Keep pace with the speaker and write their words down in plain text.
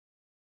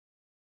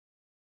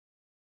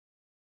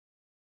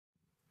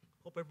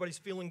Hope everybody's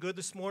feeling good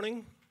this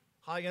morning.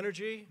 High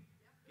energy?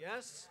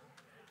 Yes?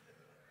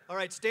 All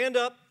right, stand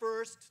up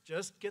first.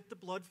 Just get the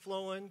blood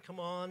flowing. Come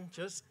on,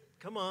 just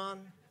come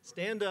on.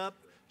 Stand up.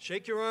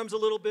 Shake your arms a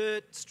little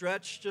bit.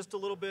 Stretch just a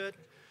little bit.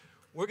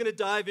 We're going to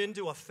dive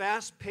into a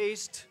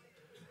fast-paced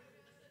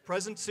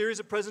series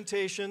of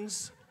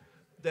presentations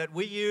that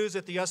we use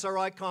at the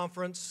SRI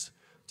conference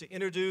to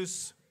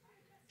introduce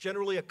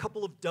generally a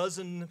couple of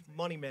dozen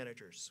money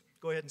managers.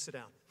 Go ahead and sit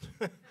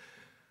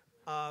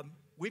down.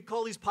 We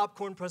call these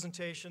popcorn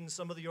presentations.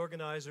 Some of the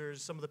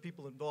organizers, some of the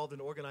people involved in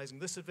organizing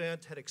this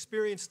event had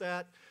experienced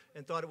that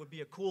and thought it would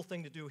be a cool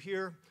thing to do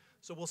here.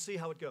 So we'll see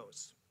how it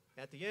goes.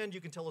 At the end,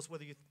 you can tell us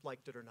whether you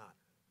liked it or not.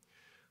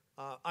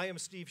 I am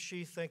Steve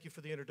Sheath. Thank you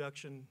for the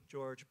introduction,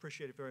 George.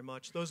 Appreciate it very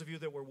much. Those of you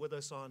that were with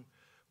us on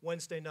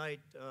Wednesday night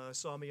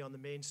saw me on the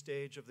main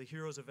stage of the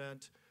Heroes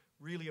event.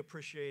 Really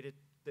appreciated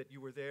that you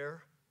were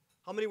there.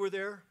 How many were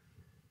there?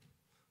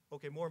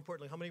 Okay, more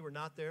importantly, how many were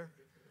not there?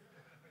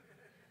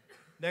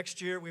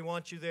 Next year, we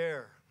want you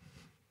there,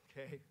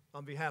 okay?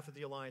 On behalf of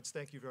the Alliance,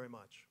 thank you very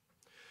much.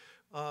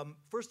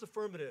 First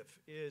Affirmative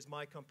is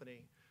my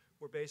company.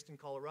 We're based in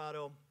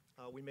Colorado.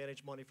 We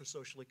manage money for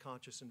socially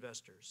conscious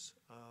investors.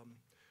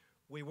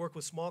 We work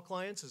with small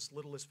clients as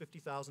little as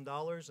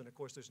 $50,000, and of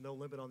course, there's no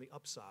limit on the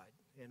upside.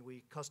 And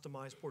we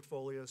customize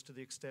portfolios to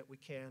the extent we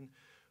can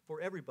for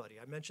everybody.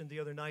 I mentioned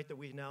the other night that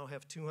we now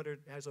have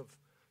 200, as of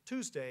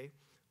Tuesday,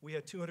 we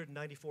had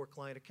 294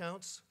 client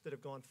accounts that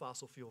have gone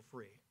fossil fuel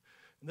free.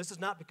 And this is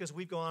not because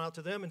we've gone out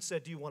to them and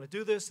said, do you want to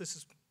do this? This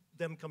is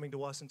them coming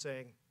to us and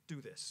saying,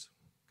 do this,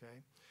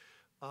 okay?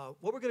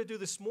 What we're going to do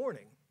this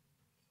morning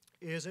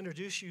is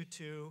introduce you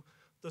to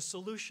the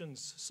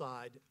solutions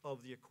side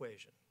of the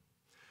equation.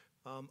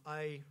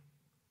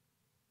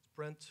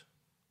 Brent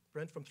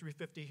from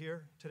 350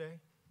 here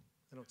today?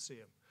 I don't see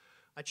him.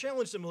 I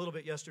challenged him a little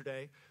bit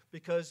yesterday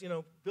because, you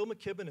know, Bill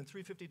McKibben and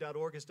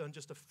 350.org has done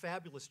just a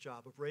fabulous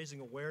job of raising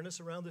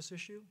awareness around this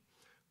issue.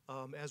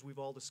 As we've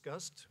all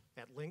discussed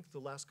at length the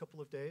last couple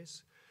of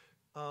days.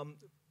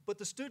 But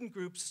the student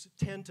groups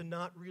tend to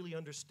not really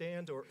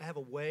understand or have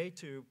a way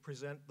to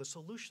present the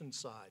solution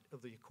side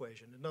of the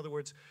equation. In other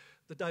words,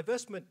 the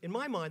divestment, in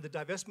my mind, the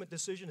divestment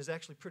decision is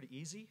actually pretty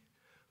easy,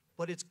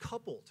 but it's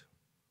coupled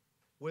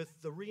with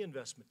the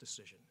reinvestment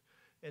decision.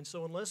 And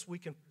so unless we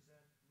can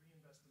present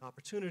reinvestment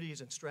opportunities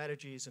and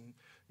strategies and,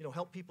 you know,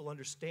 help people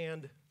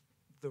understand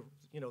the,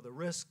 you know, the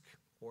risk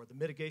or the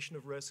mitigation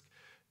of risk,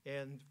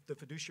 and the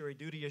fiduciary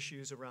duty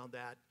issues around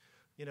that,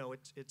 you know,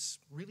 it's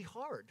really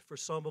hard for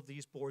some of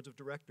these boards of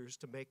directors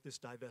to make this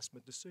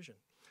divestment decision.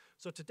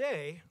 So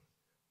today,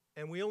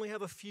 and we only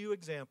have a few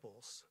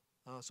examples,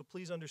 so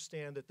please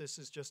understand that this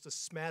is just a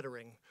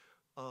smattering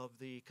of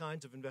the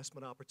kinds of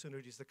investment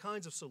opportunities, the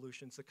kinds of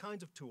solutions, the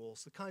kinds of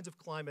tools, the kinds of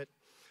climate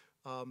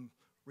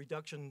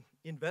reduction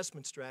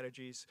investment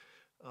strategies,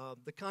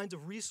 the kinds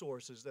of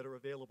resources that are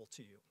available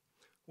to you.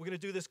 We're going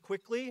to do this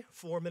quickly,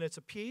 4 minutes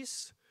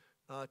apiece.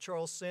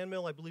 Charles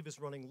Sandmill, I believe, is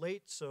running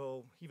late,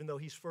 so even though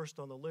he's first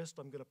on the list,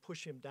 I'm going to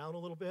push him down a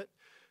little bit.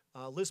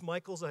 Liz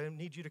Michaels, I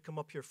need you to come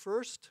up here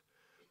first.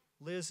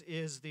 Liz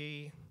is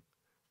the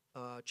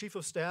Chief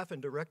of Staff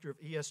and Director of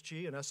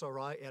ESG and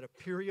SRI at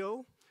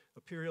Aperio.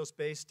 Aperio is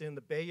based in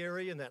the Bay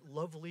Area in that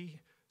lovely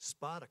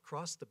spot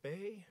across the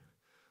bay.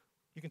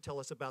 You can tell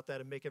us about that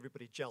and make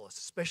everybody jealous,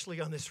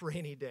 especially on this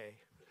rainy day.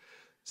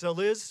 So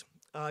Liz,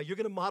 you're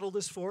going to model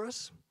this for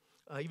us,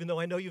 even though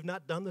I know you've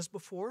not done this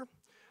before.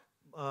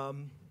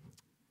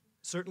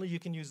 Certainly you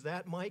can use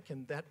that mic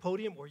and that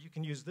podium, or you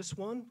can use this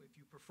one if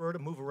you prefer to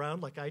move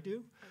around like I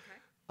do.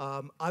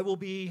 Okay. I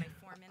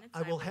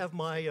will have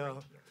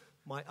my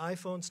my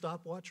iPhone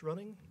stopwatch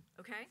running.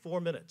 Okay. 4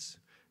 minutes.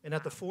 And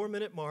at the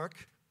 4-minute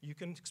mark, you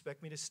can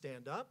expect me to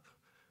stand up.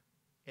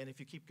 And if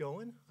you keep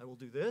going, I will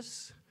do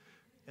this.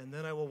 And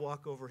then I will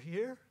walk over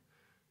here.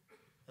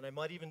 And I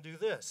might even do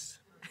this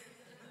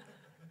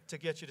to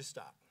get you to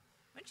stop.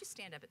 Why don't you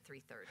stand up at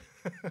 3:30?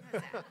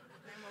 How's that?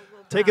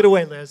 We'll Take it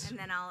away, Liz. And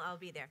then I'll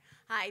be there.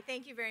 Hi,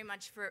 thank you very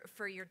much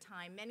for your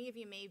time. Many of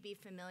you may be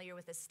familiar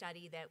with a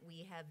study that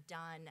we have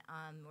done.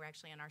 We're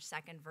actually on our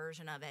second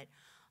version of it,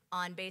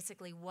 on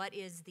basically what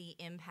is the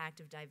impact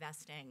of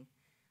divesting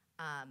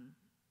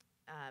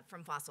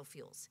from fossil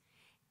fuels.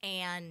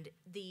 And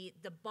the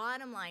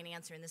bottom line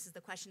answer, and this is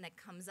the question that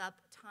comes up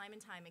time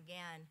and time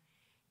again,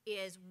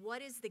 is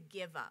what is the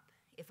give up?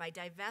 If I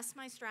divest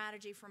my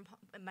strategy from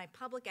my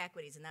public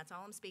equities, and that's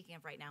all I'm speaking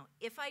of right now,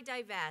 if I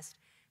divest,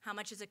 how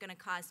much is it going to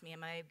cost me?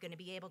 Am I going to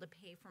be able to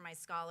pay for my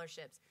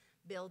scholarships,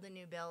 build a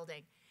new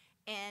building?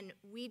 And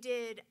we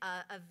did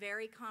a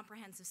very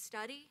comprehensive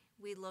study.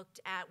 We looked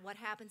at what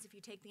happens if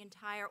you take the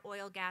entire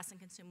oil, gas, and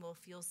consumable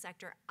fuel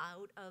sector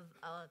out of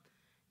an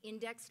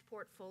indexed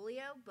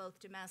portfolio, both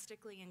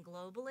domestically and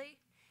globally.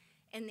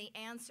 And the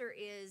answer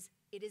is,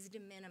 it is de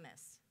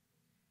minimis.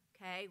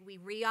 Okay? We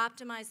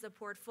re-optimize the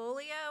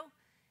portfolio,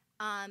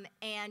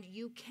 and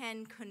you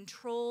can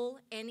control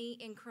any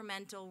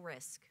incremental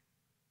risk.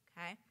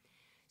 Okay?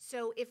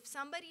 So if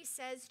somebody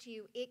says to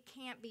you, it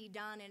can't be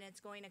done and it's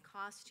going to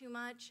cost too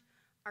much,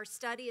 Our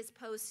study is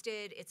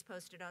posted. It's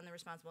posted on the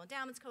Responsible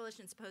Endowments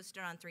Coalition. It's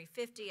posted on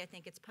 350. I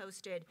think it's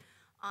posted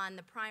on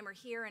the primer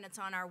here, and it's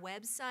on our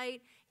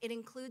website. It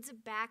includes a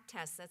back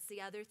test. That's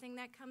the other thing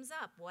that comes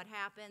up. What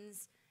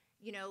happens,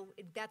 you know,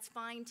 that's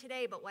fine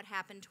today, but what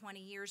happened 20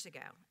 years ago?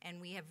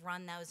 And we have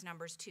run those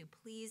numbers too.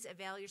 Please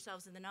avail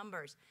yourselves of the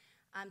numbers.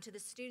 To the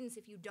students,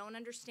 if you don't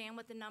understand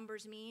what the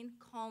numbers mean,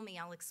 call me.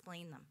 I'll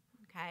explain them,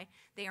 okay?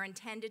 They are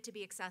intended to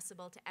be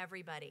accessible to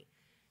everybody.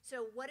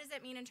 So what does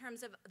that mean in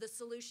terms of the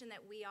solution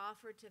that we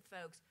offer to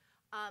folks?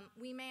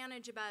 We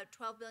manage about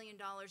 $12 billion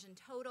in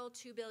total.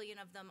 $2 billion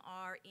of them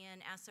are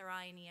in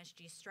SRI and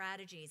ESG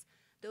strategies.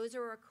 Those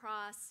are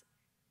across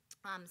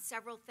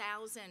several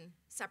thousand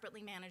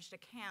separately managed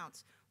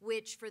accounts,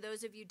 which for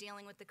those of you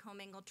dealing with the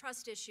commingled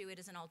trust issue, it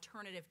is an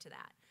alternative to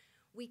that.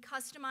 We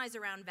customize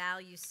around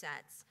value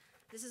sets.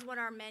 This is what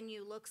our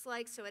menu looks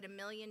like. So at $1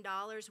 million,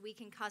 we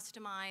can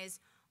customize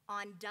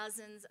on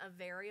dozens of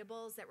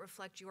variables that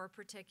reflect your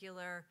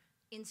particular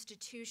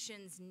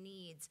institution's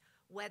needs,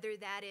 whether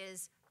that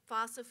is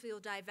fossil fuel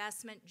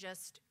divestment,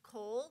 just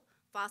coal,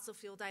 fossil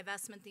fuel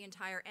divestment, the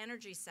entire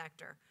energy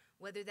sector,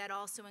 whether that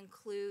also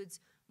includes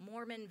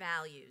Mormon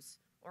values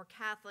or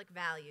Catholic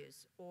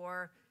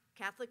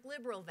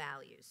liberal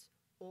values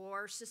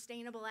or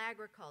sustainable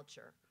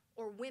agriculture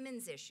or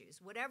women's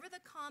issues. Whatever the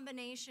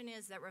combination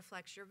is that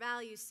reflects your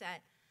value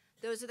set,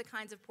 those are the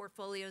kinds of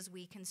portfolios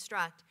we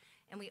construct,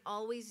 and we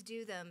always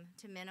do them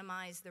to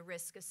minimize the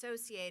risk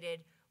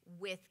associated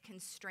with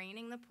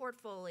constraining the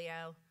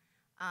portfolio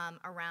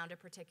around a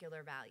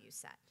particular value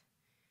set.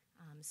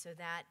 So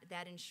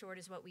that in short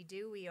is what we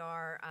do. We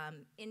are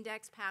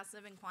index,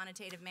 passive, and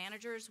quantitative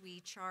managers. We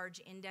charge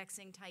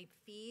indexing type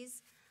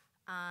fees,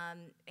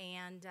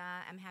 and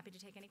I'm happy to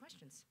take any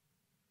questions.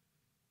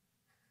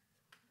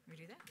 We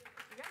do that?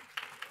 You got it.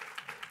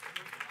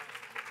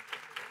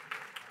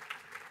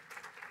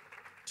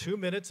 2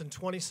 minutes and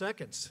 20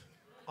 seconds.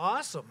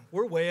 Awesome.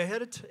 We're way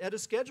ahead of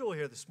schedule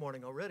here this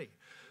morning already.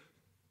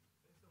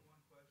 Just one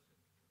question.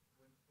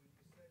 When you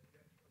said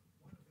that,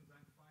 one of the things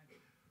I'm finding,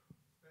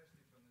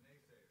 especially from the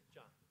naysayers.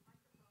 John.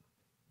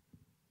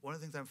 One of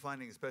the things I'm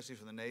finding, especially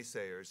from the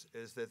naysayers,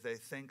 is that they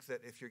think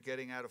that if you're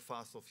getting out of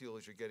fossil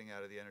fuels, you're getting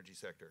out of the energy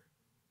sector.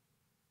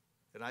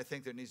 And I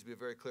think there needs to be a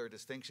very clear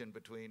distinction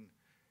between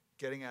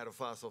getting out of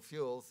fossil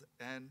fuels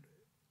and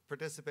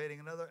participating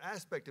in another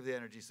aspect of the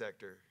energy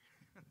sector.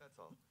 That's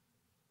all.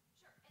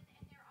 Sure,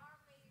 and there are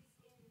ways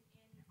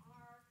in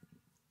our,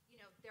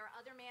 there are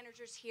other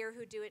managers here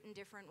who do it in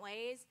different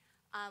ways.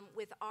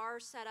 With our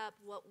setup,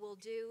 what we'll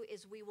do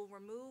is we will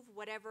remove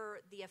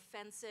whatever the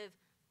offensive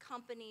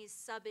companies,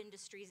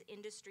 sub-industries,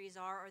 industries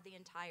are, or the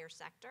entire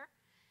sector.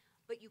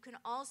 But you can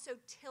also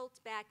tilt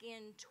back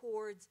in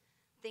towards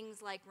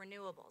things like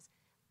renewables.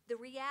 The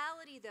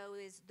reality, though,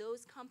 is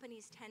those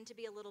companies tend to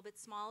be a little bit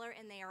smaller,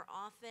 and they are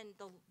often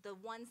the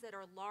ones that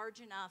are large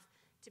enough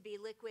to be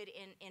liquid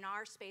in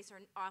our space are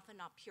often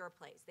not pure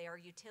plays. They are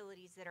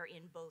utilities that are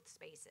in both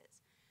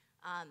spaces.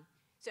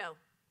 So,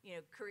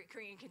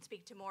 Korean can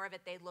speak to more of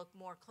it. They look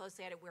more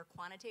closely at it. We're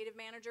quantitative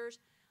managers,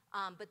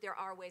 but there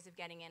are ways of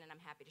getting in, and I'm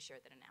happy to share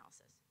that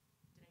analysis.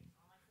 Did I use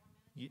all my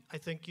 4 minutes? I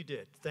think you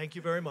did. Thank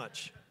you very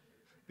much.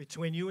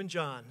 Between you and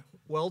John,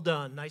 well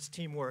done. Nice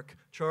teamwork.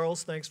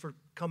 Charles, thanks for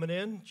coming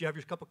in. Did you have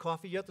your cup of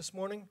coffee yet this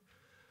morning?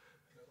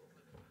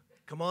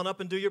 Come on up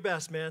and do your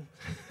best, man.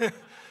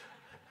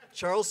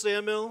 Charles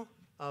Sandmill,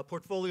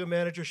 Portfolio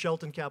Manager,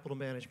 Shelton Capital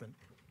Management.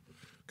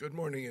 Good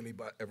morning,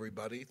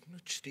 everybody.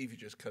 Steve, you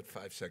just cut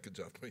 5 seconds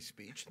off my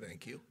speech.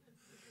 Thank you.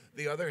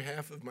 The other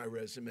half of my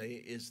resume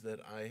is that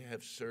I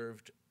have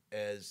served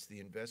as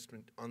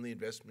on the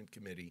investment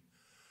committee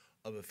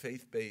of a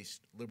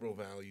faith-based liberal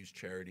values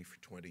charity for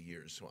 20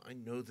 years. So I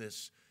know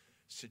this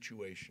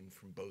situation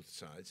from both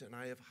sides, and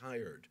I have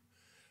hired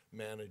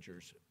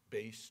managers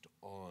based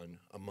on,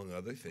 among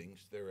other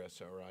things, their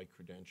SRI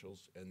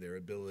credentials and their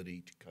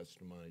ability to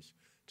customize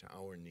to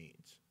our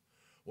needs.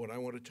 What I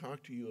want to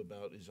talk to you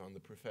about is on the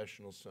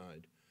professional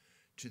side,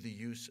 to the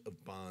use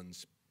of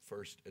bonds,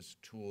 first as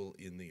a tool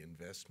in the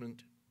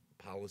investment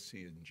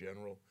policy in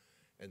general,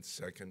 and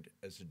second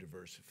as a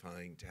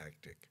diversifying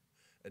tactic,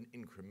 an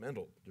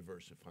incremental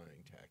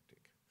diversifying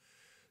tactic.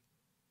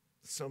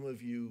 Some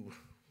of you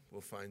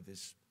will find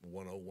this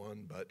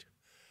 101, but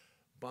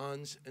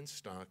bonds and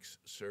stocks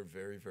serve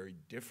very, very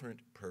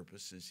different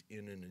purposes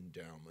in an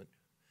endowment.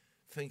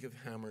 Think of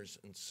hammers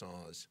and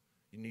saws.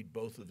 You need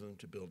both of them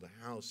to build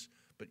a house,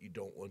 but you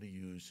don't want to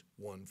use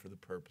one for the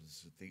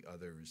purpose that the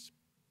other is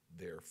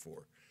there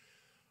for.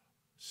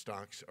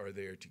 Stocks are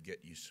there to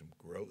get you some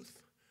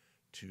growth,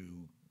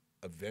 to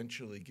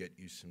eventually get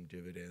you some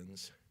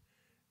dividends,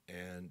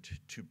 and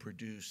to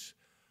produce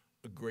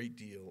a great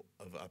deal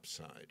of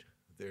upside.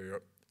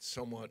 They're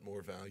somewhat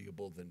more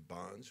valuable than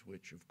bonds,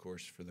 which, of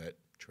course, for that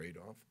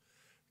trade-off,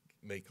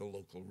 make a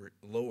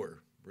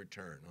lower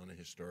return on a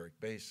historic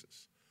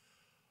basis.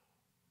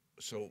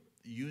 So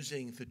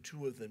using the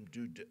two of them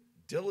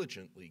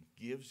diligently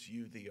gives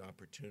you the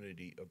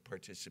opportunity of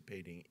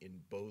participating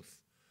in both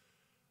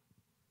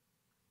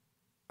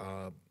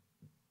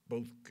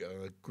both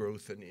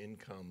growth and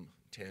income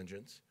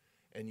tangents,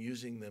 and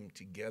using them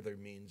together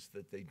means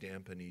that they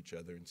dampen each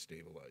other and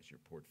stabilize your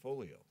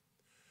portfolio.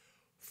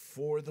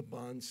 For the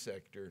bond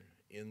sector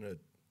in an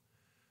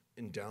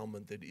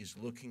endowment that is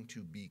looking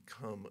to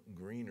become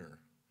greener,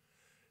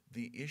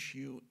 the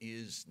issue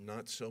is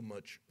not so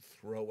much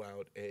throw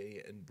out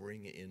A and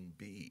bring in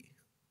B,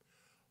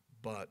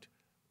 but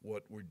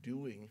what we're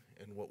doing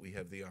and what we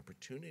have the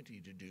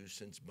opportunity to do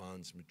since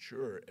bonds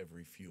mature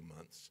every few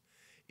months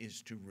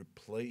is to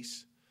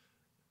replace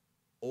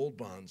old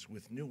bonds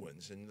with new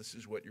ones, and this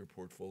is what your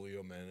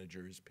portfolio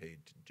manager is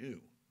paid to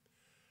do.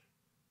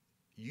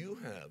 You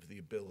have the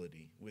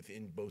ability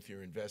within both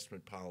your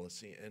investment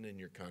policy and in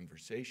your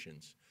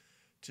conversations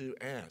to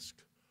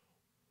ask,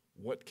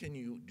 what can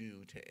you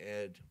do to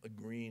add a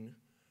green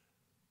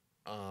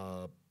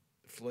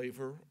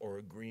flavor or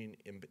a green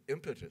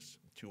impetus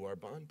to our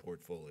bond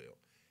portfolio?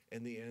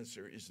 And the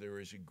answer is there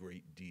is a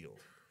great deal.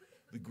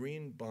 The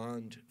green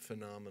bond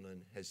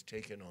phenomenon has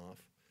taken off,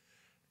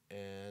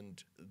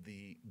 and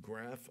the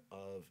graph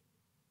of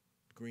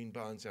green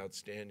bonds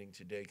outstanding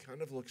today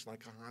kind of looks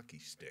like a hockey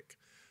stick.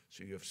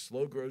 So you have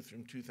slow growth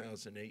from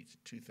 2008 to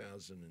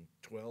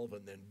 2012,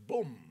 and then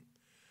boom,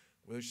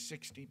 there's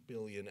 60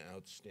 billion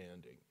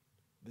outstanding.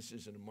 This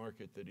is in a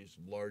market that is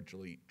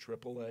largely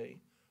AAA,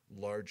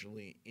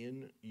 largely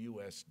in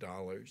US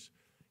dollars.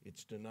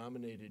 It's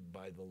denominated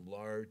by the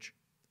large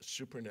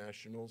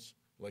supranationals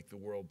like the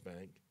World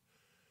Bank,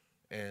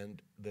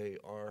 and they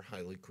are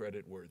highly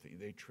creditworthy.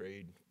 They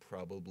trade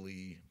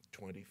probably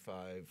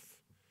 25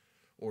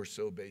 or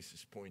so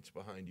basis points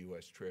behind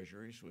US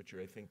Treasuries, which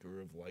I think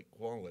are of like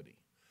quality.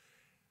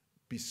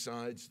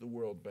 Besides the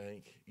World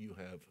Bank, you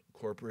have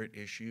corporate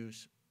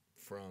issues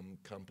from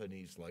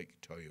companies like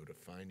Toyota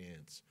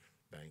Finance,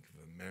 Bank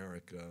of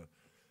America,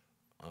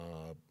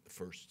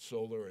 First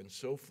Solar, and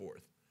so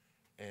forth.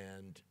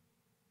 And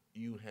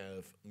you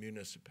have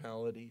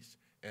municipalities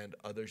and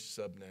other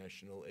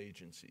subnational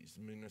agencies.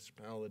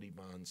 Municipality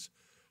bonds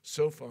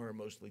so far are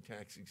mostly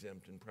tax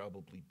exempt and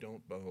probably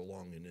don't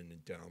belong in an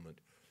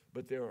endowment,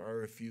 but there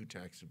are a few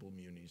taxable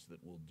munis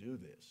that will do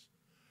this.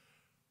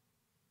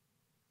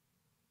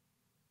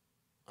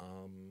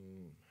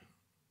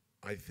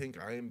 I think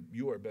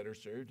you are better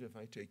served if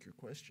I take your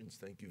questions.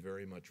 Thank you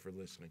very much for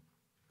listening.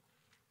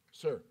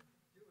 Sir.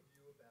 Do you have a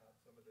view about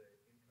some of the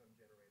income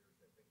generators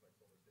that things like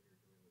Solar City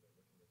are doing where they're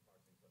looking at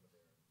parsing some of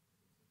their leases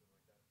and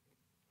like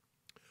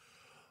that?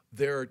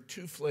 There are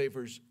two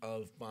flavors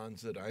of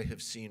bonds that I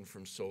have seen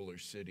from Solar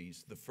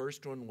Cities. The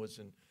first one was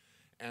an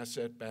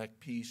asset-backed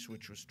piece,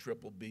 which was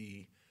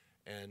BBB,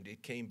 and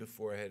it came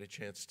before I had a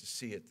chance to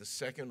see it. The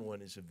second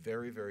one is a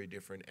very, very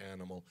different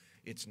animal.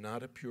 It's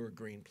not a pure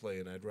green play,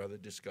 and I'd rather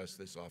discuss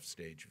this off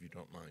stage if you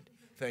don't mind.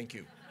 Thank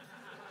you.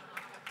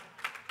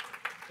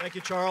 Thank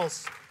you,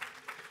 Charles.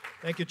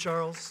 Thank you,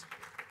 Charles.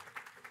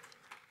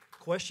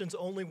 Questions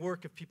only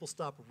work if people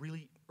stop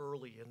really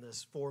early in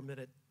this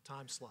 4-minute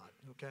time slot,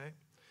 okay?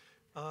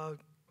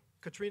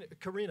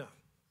 Karina,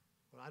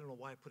 well, I don't know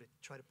why I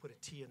try to put a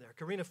T in there.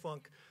 Karina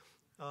Funk,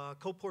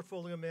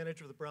 co-portfolio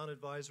manager of the Brown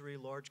Advisory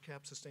Large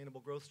Cap Sustainable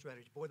Growth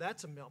Strategy. Boy,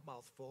 that's a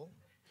mouthful.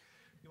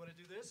 You want to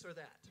do this or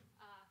that? I'm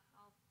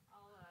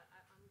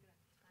going to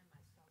time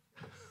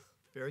myself.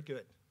 Very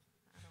good.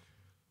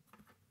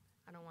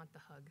 I don't want the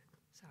hug.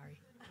 Sorry.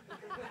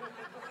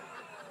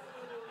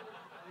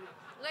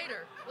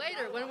 Later,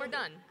 when we're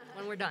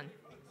done.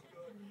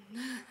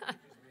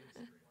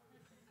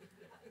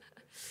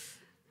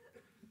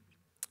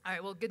 All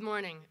right, well, good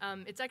morning.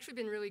 It's actually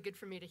been really good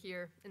for me to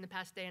hear in the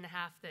past day and a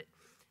half that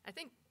I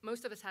think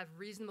most of us have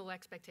reasonable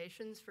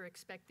expectations for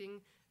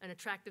expecting an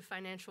attractive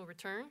financial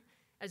return,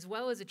 as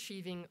well as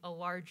achieving a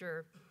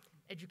larger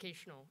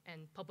educational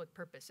and public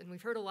purpose. And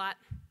we've heard a lot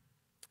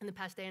in the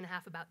past day and a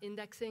half about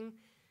indexing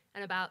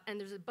and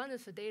there's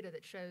abundance of data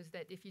that shows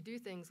that if you do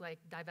things like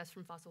divest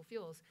from fossil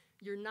fuels,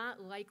 you're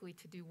not likely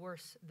to do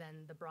worse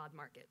than the broad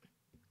market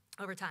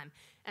over time.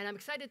 And I'm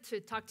excited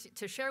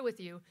to share with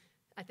you,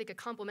 I think, a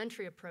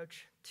complementary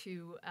approach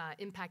to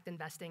impact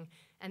investing,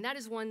 and that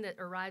is one that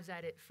arrives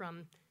at it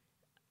from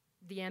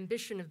the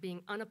ambition of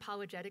being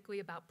unapologetically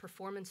about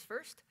performance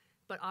first,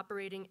 but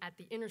operating at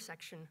the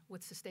intersection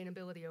with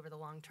sustainability over the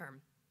long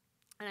term.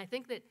 And I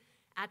think that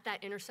at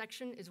that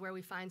intersection is where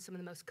we find some of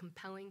the most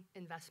compelling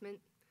investment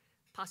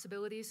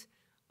possibilities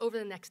over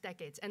the next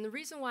decades. And the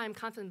reason why I'm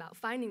confident about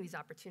finding these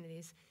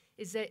opportunities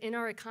is that in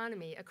our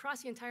economy,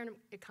 across the entire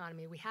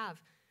economy, we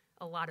have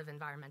a lot of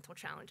environmental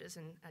challenges.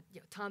 And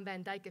Tom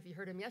Van Dyke, if you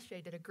heard him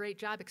yesterday, did a great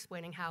job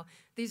explaining how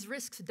these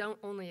risks don't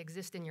only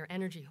exist in your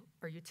energy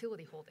or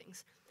utility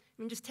holdings.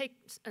 I mean, just take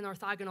an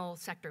orthogonal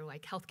sector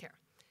like healthcare.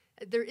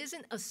 There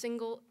isn't a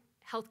single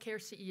healthcare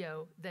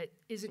CEO that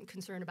isn't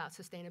concerned about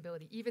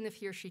sustainability, even if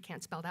he or she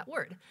can't spell that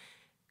word.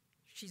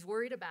 She's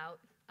worried about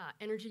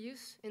energy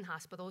use in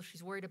hospitals.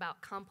 She's worried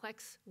about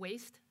complex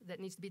waste that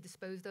needs to be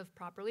disposed of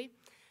properly.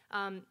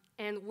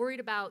 And worried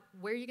about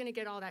where you're going to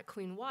get all that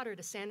clean water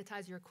to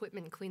sanitize your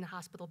equipment and clean the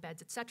hospital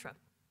beds, et cetera.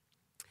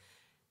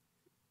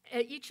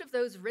 Each of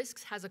those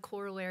risks has a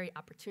corollary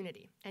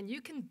opportunity, and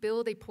you can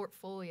build a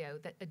portfolio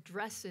that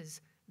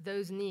addresses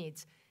those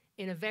needs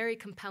in a very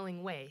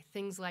compelling way.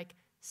 Things like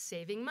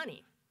saving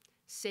money,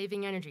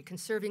 saving energy,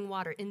 conserving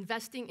water,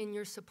 investing in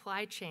your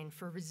supply chain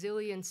for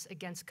resilience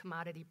against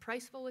commodity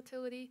price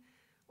volatility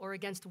or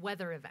against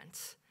weather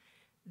events.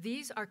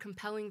 These are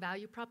compelling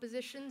value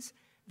propositions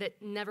that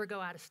never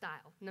go out of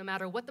style, no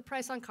matter what the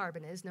price on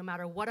carbon is, no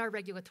matter what our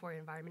regulatory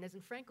environment is,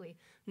 and frankly,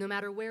 no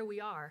matter where we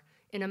are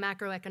in a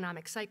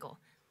macroeconomic cycle.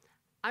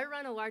 I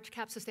run a large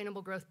cap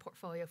sustainable growth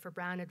portfolio for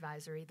Brown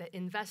Advisory that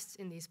invests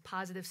in these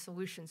positive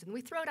solutions, and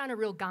we throw down a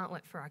real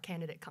gauntlet for our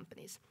candidate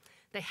companies.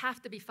 They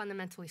have to be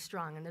fundamentally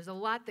strong, and there's a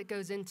lot that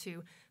goes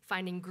into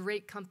finding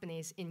great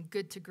companies in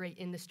good to great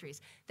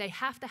industries. They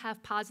have to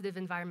have positive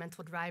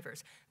environmental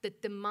drivers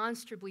that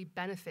demonstrably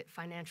benefit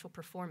financial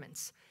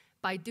performance.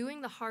 By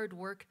doing the hard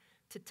work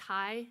to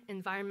tie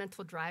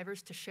environmental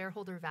drivers to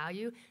shareholder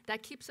value,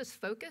 that keeps us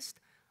focused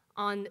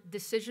on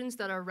decisions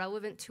that are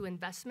relevant to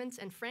investments,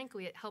 and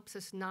frankly, it helps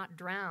us not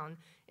drown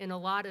in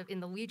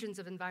the legions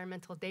of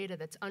environmental data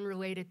that's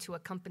unrelated to a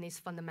company's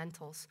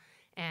fundamentals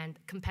and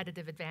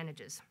competitive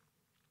advantages.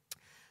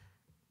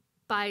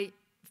 By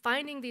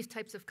finding these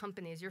types of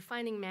companies, you're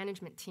finding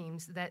management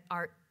teams that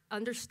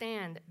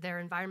understand their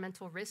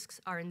environmental risks,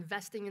 are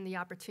investing in the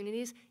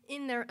opportunities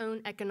in their own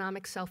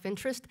economic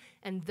self-interest,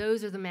 and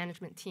those are the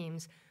management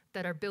teams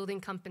that are building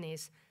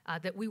companies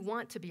that we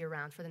want to be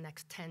around for the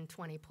next 10,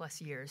 20 plus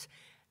years.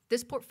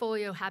 This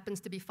portfolio happens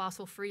to be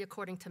fossil-free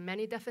according to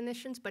many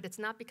definitions, but it's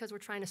not because we're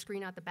trying to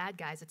screen out the bad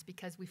guys, it's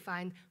because we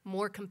find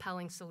more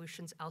compelling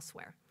solutions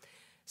elsewhere.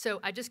 So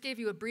I just gave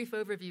you a brief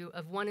overview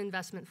of one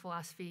investment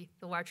philosophy,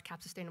 the large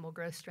cap sustainable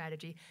growth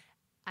strategy.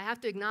 I have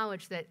to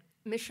acknowledge that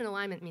mission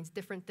alignment means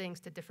different things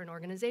to different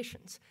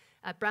organizations.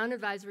 At Brown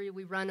Advisory,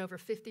 we run over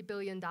 $50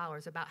 billion,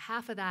 about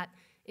half of that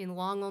in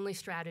long-only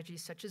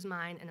strategies such as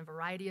mine and a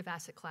variety of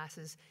asset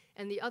classes,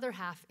 and the other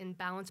half in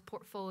balanced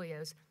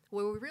portfolios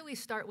where we really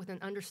start with an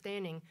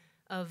understanding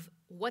of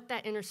what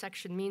that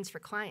intersection means for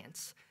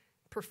clients.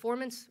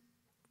 Performance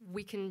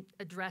we can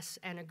address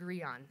and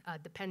agree on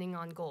depending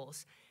on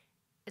goals.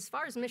 As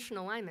far as mission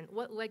alignment,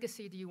 what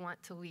legacy do you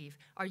want to leave?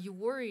 Are you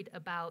worried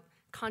about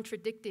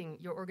contradicting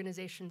your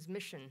organization's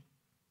mission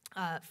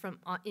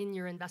in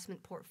your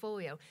investment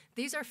portfolio?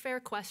 These are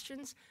fair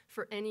questions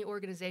for any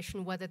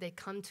organization, whether they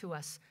come to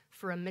us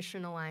for a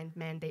mission-aligned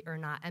mandate or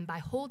not. And by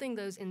holding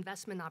those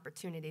investment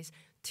opportunities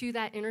to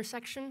that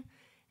intersection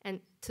and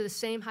to the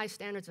same high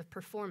standards of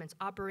performance,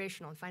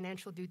 operational, and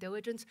financial due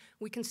diligence,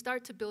 we can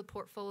start to build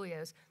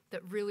portfolios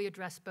that really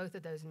address both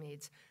of those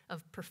needs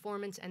of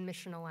performance and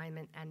mission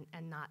alignment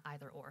and not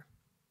either or.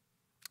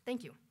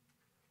 Thank you.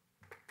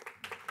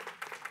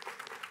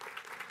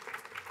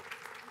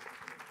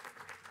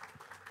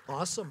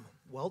 Awesome.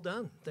 Well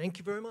done. Thank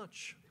you very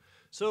much.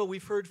 So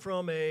we've heard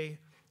from an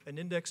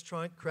index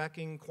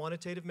cracking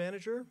quantitative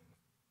manager.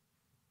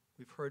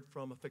 We've heard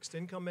from a fixed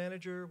income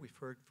manager. We've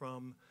heard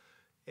from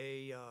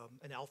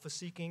an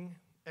alpha-seeking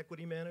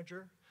equity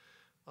manager.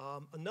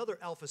 Another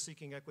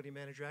alpha-seeking equity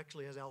manager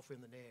actually has alpha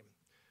in the name.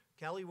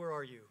 Callie, where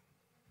are you?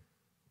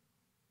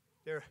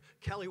 There,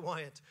 Callie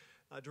Wyant,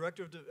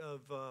 Director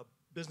of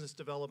Business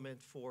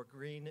Development for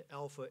Green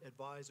Alpha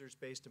Advisors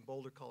based in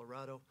Boulder,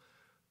 Colorado.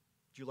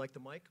 Do you like the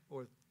mic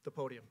or the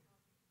podium?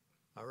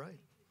 All right.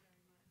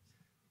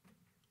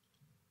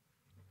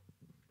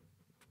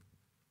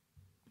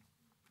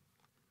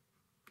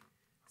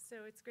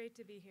 So it's great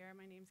to be here.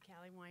 My name's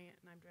Callie Wyant,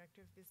 and I'm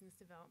Director of Business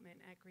Development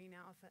at Green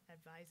Alpha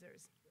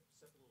Advisors.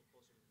 Step a little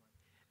closer to the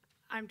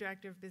mic. I'm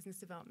Director of Business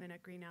Development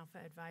at Green Alpha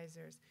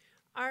Advisors.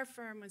 Our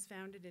firm was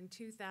founded in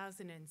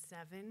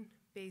 2007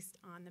 based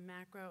on the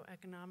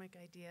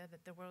macroeconomic idea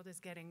that the world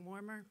is getting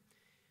warmer,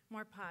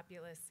 more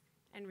populous,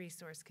 and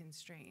resource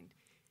constrained.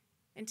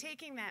 And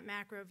taking that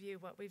macro view,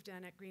 what we've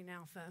done at Green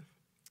Alpha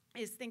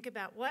is think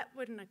about what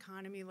would an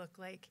economy look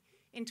like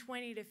in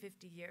 20 to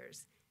 50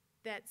 years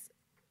that's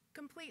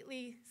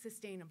completely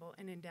sustainable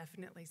and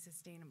indefinitely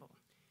sustainable.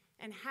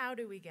 And how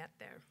do we get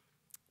there?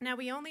 Now,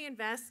 we only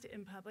invest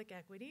in public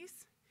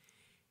equities.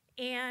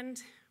 And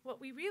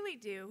what we really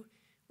do,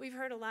 we've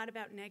heard a lot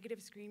about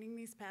negative screening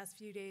these past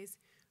few days.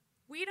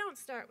 We don't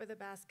start with a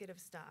basket of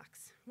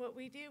stocks. What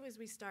we do is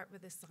we start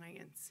with the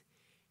science.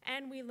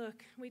 And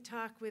we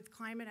talk with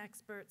climate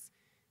experts,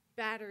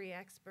 battery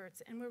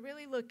experts, and we're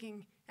really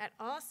looking at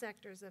all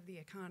sectors of the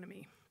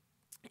economy.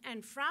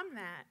 And from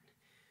that,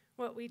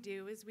 what we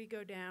do is we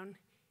go down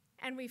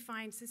and we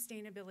find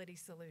sustainability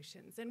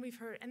solutions.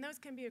 And those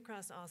can be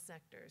across all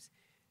sectors.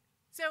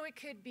 So it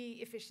could be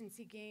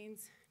efficiency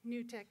gains,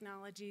 new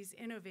technologies,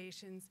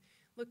 innovations,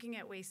 looking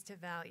at waste to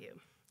value.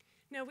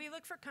 Now, we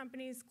look for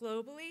companies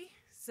globally,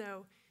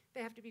 so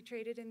they have to be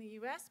traded in the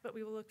US, but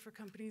we will look for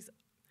companies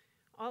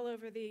all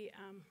over the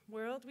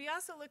world. We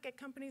also look at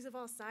companies of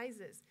all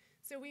sizes.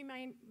 So we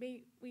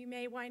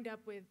may wind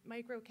up with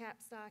micro cap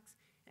stocks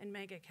and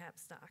mega cap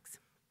stocks.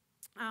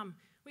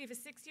 We have a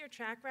 6-year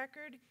track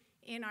record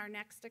in our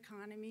Next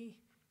Economy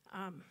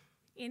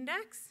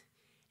index,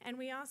 and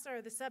we also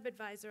are the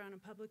sub-advisor on a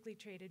publicly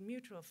traded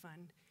mutual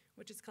fund,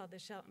 which is called the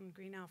Shelton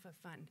Green Alpha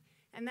Fund,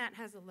 and that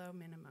has a low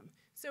minimum.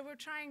 So we're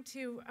trying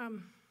to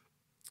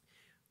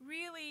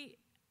really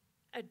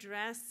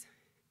address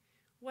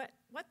what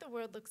the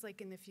world looks like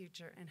in the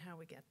future and how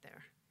we get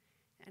there.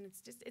 And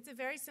it's a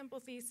very simple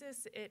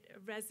thesis. It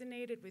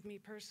resonated with me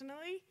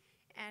personally,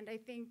 and I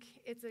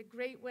think it's a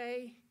great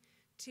way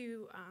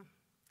to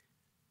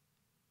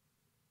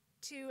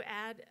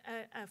add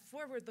a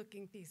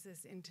forward-looking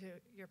thesis into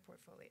your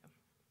portfolio.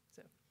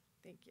 So,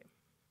 thank you.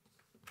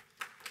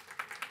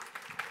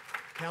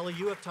 Callie,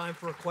 you have time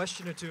for a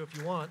question or two if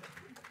you want.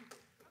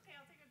 Okay,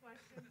 I'll take a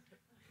question.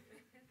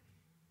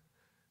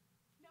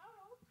 No.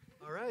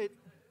 All right.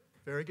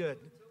 Very good.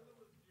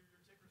 NEXTX,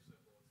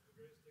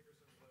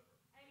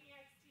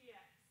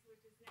 which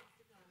is next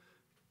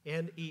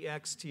economy.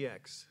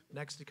 NEXTX,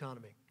 next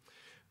economy.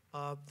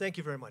 Thank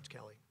you very much,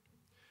 Callie.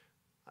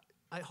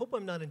 I hope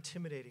I'm not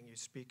intimidating you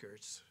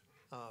speakers.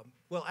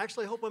 Well,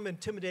 actually, I hope I'm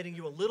intimidating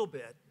you a little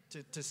bit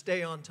to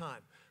stay on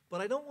time. But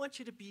I don't want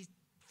you to be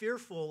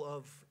fearful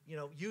of,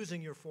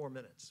 using your 4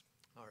 minutes.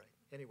 All right,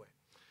 anyway.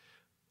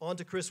 On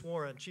to Chris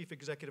Warren, Chief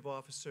Executive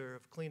Officer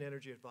of Clean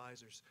Energy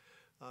Advisors.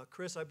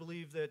 Chris, I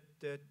believe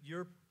that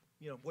you're,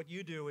 what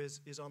you do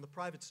is on the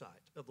private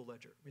side of the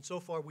ledger. I mean, so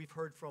far we've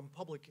heard from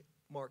public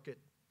market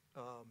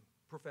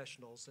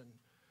professionals, and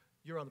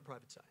you're on the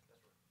private side.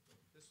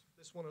 That's right.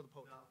 This one or the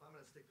podium? No, if I'm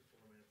going to stick to 4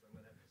 minutes, I'm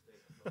going to have to stay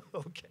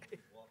Okay.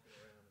 walking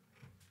around and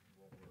it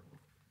won't work.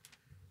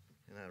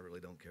 And I really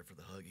don't care for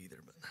the hug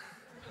either, but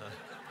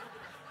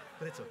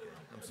it's okay.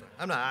 I'm sorry.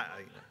 I'm not.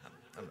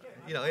 I'm not.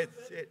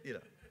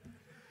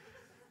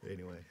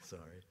 Anyway,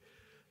 sorry.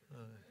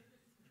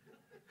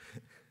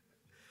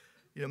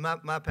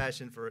 My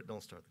passion for it.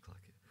 Don't start the clock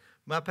yet.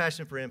 My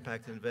passion for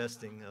impact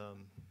investing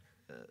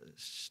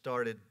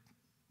started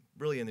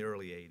really in the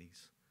early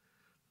 '80s,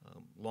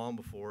 long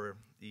before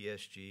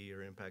ESG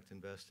or impact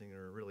investing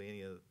or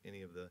really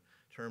any of the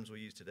terms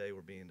we use today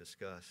were being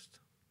discussed.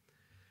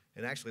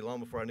 And actually, long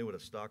before I knew what a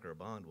stock or a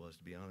bond was,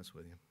 to be honest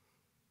with you.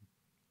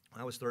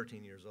 I was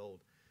 13 years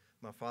old.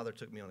 My father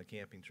took me on a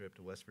camping trip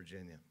to West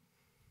Virginia.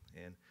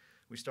 And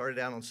we started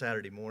out on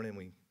Saturday morning.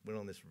 We went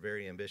on this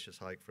very ambitious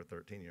hike for a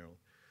 13-year-old.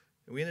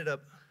 And we ended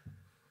up,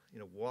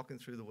 walking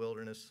through the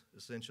wilderness,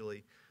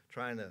 essentially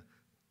trying to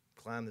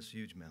climb this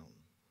huge mountain.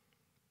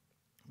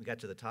 We got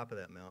to the top of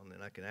that mountain,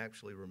 and I can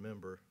actually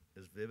remember,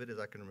 as vivid as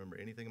I can remember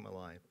anything in my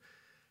life,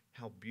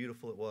 how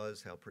beautiful it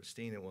was, how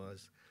pristine it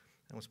was.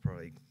 I was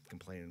probably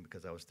complaining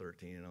because I was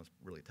 13 and I was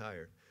really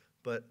tired.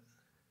 But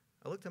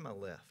I looked at my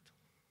left,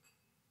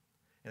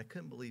 and I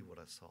couldn't believe what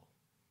I saw.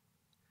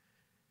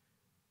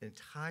 The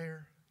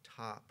entire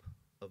top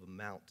of a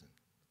mountain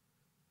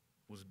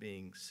was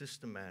being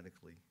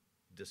systematically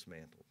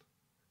dismantled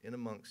in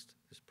amongst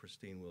this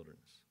pristine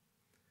wilderness.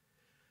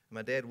 And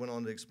my dad went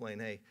on to explain,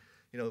 hey,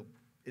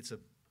 it's a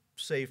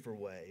safer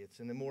way, it's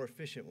a more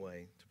efficient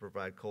way to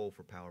provide coal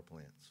for power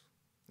plants.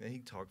 And he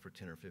talked for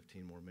 10 or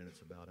 15 more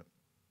minutes about it.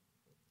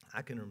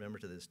 I can remember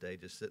to this day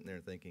just sitting there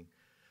thinking,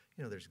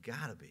 there's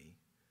got to be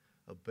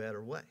a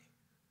better way.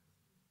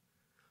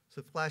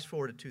 So flash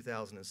forward to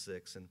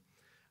 2006, and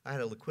I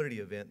had a liquidity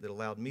event that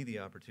allowed me the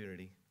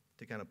opportunity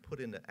to kind of put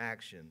into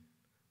action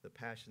the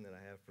passion that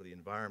I have for the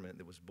environment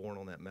that was born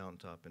on that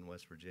mountaintop in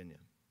West Virginia.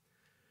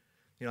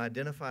 I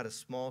identified a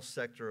small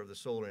sector of the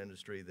solar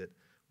industry that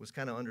was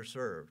kind of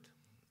underserved,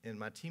 and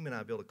my team and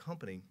I built a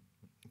company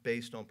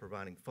based on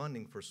providing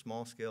funding for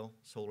small-scale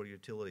solar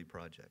utility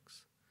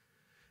projects.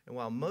 And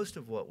while most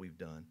of what we've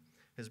done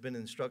has been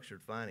in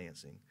structured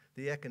financing,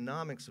 the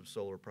economics of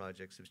solar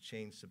projects has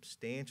changed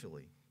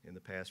substantially in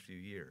the past few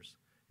years,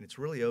 and it's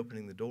really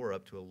opening the door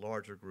up to a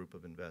larger group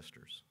of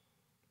investors.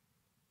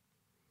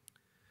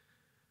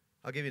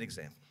 I'll give you an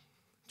example.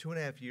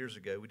 2.5 years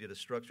ago, we did a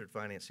structured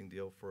financing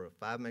deal for a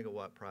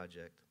 5-megawatt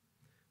project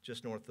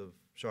just north of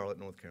Charlotte,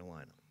 North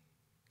Carolina.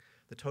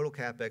 The total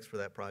CapEx for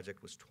that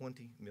project was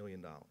 $20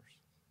 million.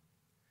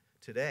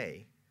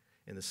 Today,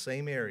 in the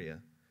same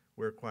area,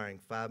 we're acquiring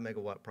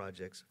 5-megawatt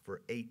projects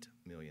for $8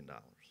 million.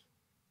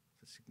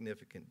 It's a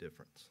significant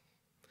difference.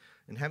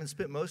 And having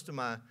spent most of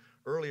my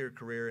earlier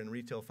career in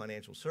retail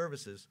financial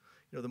services,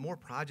 the more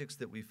projects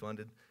that we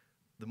funded,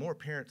 the more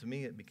apparent to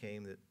me it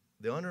became that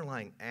the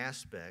underlying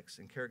aspects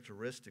and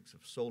characteristics of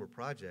solar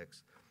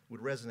projects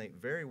would resonate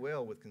very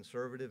well with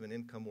conservative and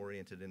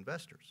income-oriented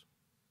investors.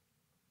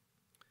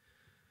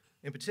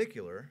 In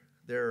particular,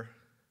 there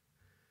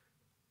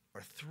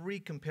are 3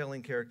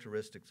 compelling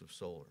characteristics of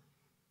solar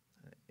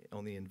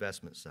on the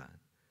investment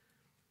side: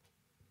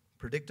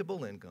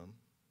 predictable income,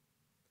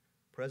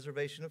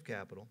 preservation of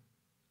capital,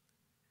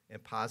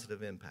 and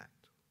positive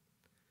impact.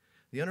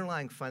 The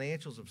underlying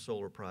financials of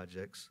solar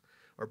projects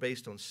are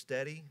based on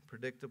steady,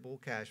 predictable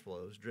cash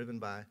flows driven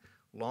by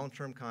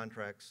long-term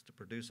contracts to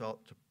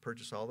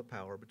purchase all the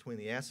power between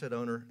the asset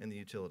owner and the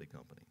utility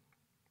company.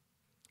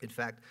 In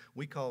fact,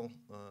 we call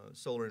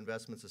solar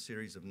investments a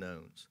series of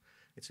knowns.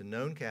 It's a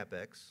known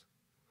CapEx,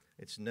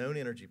 it's known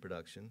energy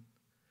production,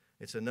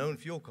 it's a known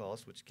fuel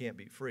cost, which can't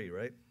be free,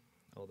 right?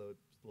 Although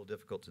it's a little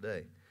difficult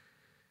today.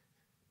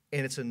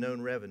 And it's a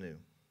known revenue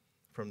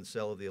from the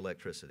sale of the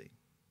electricity.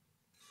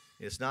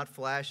 It's not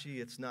flashy,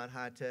 it's not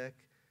high-tech,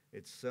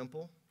 it's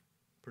simple,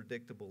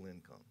 predictable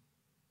income.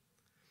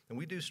 And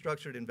we do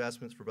structured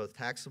investments for both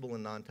taxable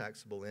and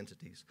non-taxable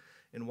entities.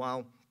 And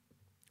while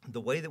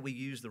the way that we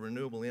use the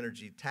renewable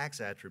energy tax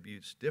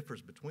attributes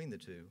differs between the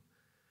two,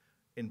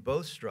 in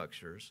both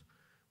structures,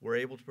 we're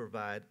able to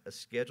provide a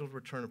scheduled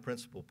return of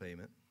principal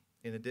payment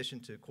in addition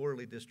to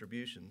quarterly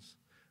distributions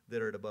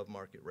that are at above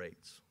market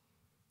rates.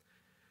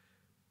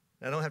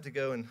 I don't have to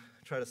go and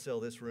try to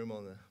sell this room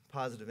on the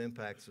positive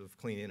impacts of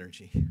clean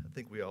energy. I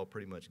think we all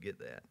pretty much get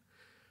that.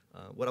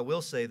 What I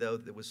will say, though,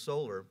 that with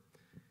solar,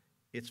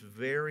 it's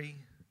very,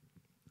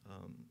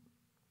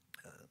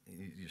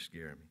 you're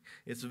scaring me.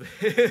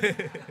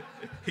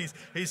 It's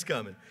he's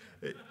coming.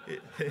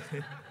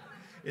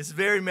 It's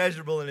very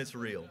measurable and it's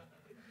real.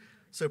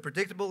 So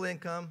predictable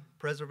income,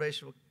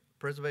 preservation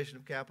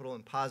of capital,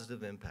 and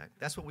positive impact.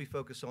 That's what we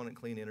focus on in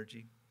clean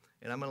energy.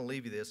 And I'm going to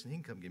leave you this, and you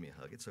can come give me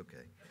a hug. It's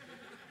okay.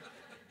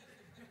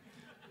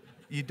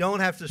 You don't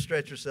have to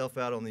stretch yourself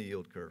out on the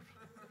yield curve.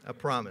 I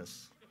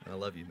promise. I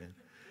love you, man.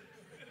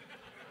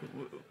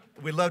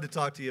 We'd love to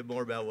talk to you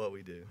more about what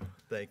we do.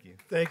 Thank you.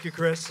 Thank you,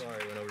 Chris.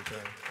 Sorry, I went over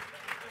time.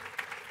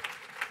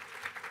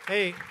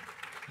 Hey,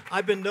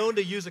 I've been known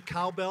to use a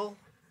cowbell,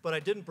 but I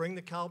didn't bring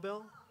the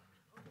cowbell.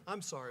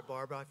 I'm sorry,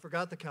 Barbara, I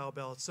forgot the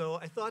cowbell. So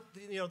I thought,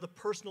 the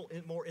personal,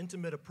 more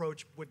intimate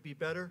approach would be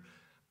better.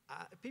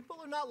 People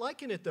are not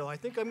liking it, though. I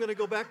think I'm going to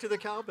go back to the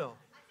cowbell.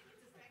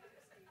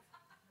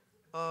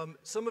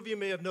 Some of you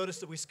may have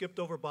noticed that we skipped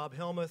over Bob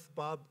Helmuth.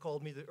 Bob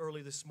called me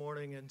early this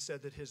morning and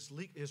said that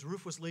his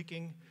roof was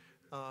leaking.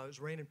 It was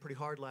raining pretty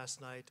hard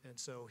last night, and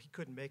so he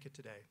couldn't make it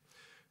today.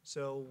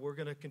 So we're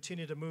going to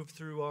continue to move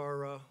through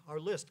our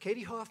list.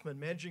 Katie Hoffman,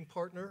 managing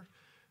partner,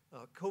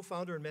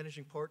 co-founder and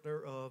managing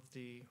partner of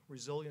the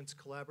Resilience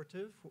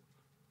Collaborative.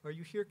 Are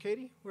you here,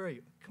 Katie? Where are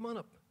you? Come on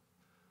up.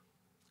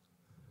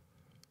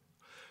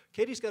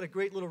 Katie's got a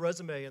great little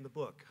resume in the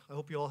book. I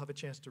hope you all have a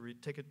chance to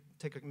read. Take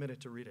a minute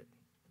to read it.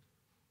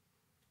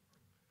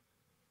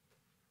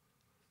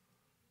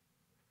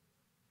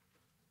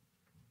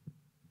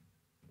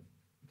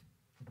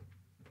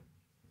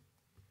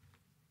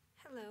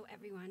 Hello,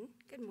 everyone.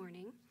 Good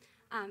morning.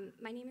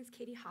 My name is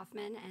Katie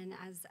Hoffman, and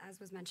as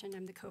was mentioned,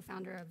 I'm the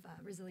co-founder of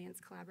Resilience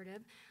Collaborative.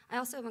 I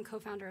also am a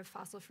co-founder of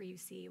Fossil Free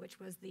UC, which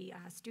was the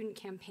student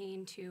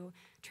campaign to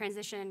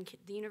transition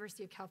the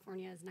University of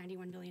California's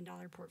 $91 billion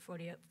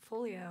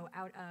portfolio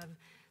out of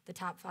the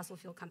top fossil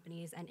fuel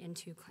companies and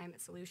into climate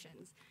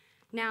solutions.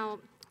 Now,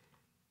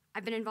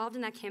 I've been involved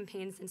in that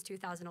campaign since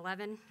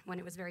 2011, when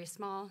it was very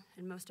small,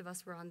 and most of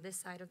us were on this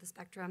side of the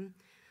spectrum.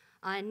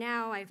 And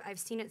now I've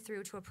seen it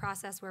through to a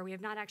process where we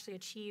have not actually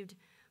achieved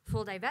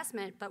full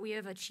divestment, but we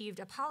have achieved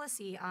a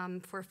policy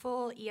for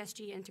full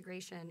ESG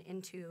integration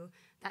into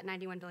that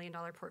 $91 billion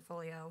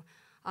portfolio,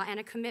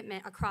 and a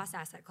commitment across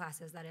asset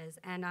classes, that is,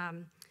 and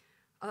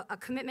a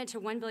commitment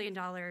to $1 billion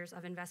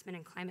of investment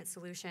in climate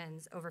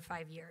solutions over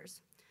 5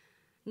 years.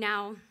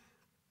 Now,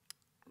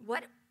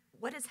 what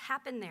has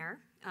happened there,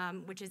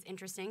 which is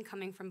interesting,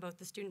 coming from both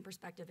the student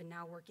perspective and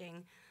now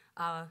working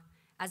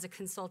as a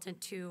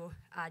consultant to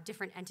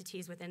different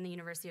entities within the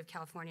University of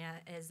California,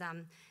 is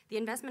the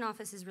investment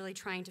office is really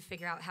trying to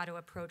figure out how to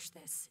approach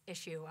this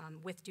issue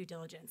with due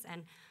diligence,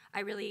 and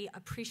I really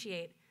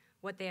appreciate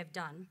what they have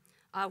done.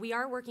 We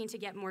are working to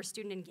get more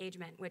student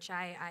engagement, which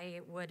I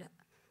would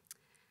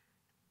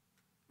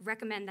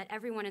recommend that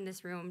everyone in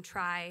this room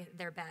try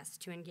their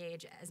best to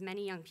engage as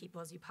many young people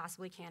as you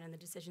possibly can in the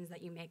decisions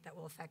that you make that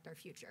will affect our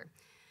future.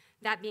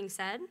 That being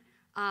said,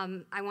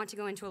 I want to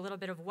go into a little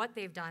bit of what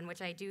they've done,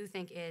 which I do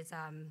think is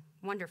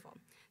wonderful.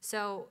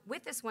 So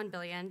with this $1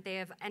 billion, they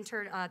have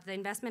entered, the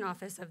investment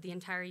office of the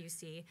entire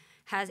UC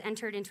has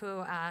entered into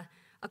a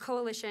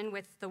coalition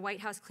with the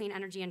White House Clean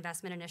Energy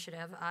Investment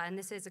Initiative, and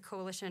this is a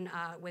coalition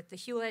with the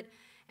Hewlett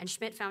and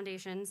Schmidt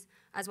Foundations,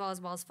 as well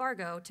as Wells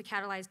Fargo, to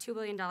catalyze $2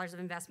 billion of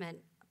investment,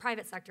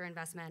 private sector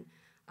investment,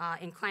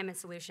 in climate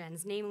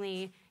solutions,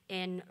 namely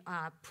in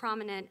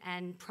prominent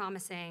and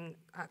promising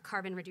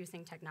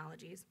carbon-reducing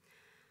technologies.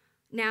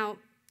 Now,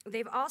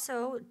 they've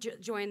also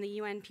joined the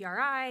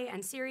UNPRI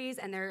and CERES,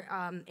 and they're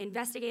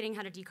investigating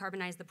how to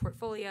decarbonize the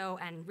portfolio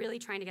and really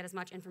trying to get as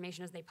much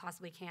information as they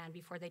possibly can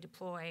before they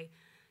deploy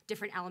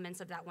different elements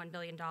of that $1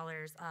 billion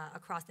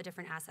across the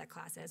different asset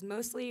classes,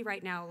 mostly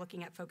right now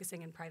looking at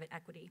focusing in private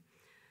equity.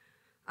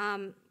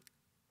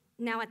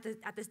 Now, at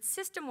the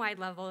system-wide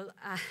level,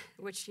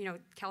 which,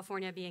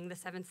 California being the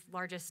 7th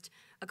largest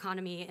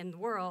economy in the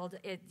world,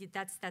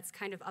 that's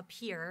kind of up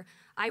here.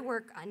 I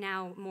work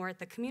now more at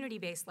the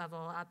community-based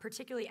level,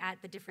 particularly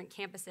at the different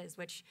campuses,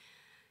 which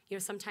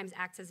sometimes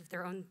acts as if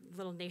their own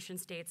little nation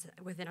states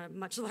within a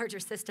much larger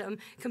system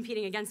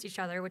competing against each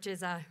other, which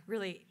is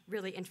really,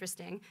 really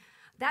interesting.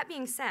 That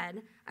being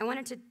said, I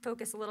wanted to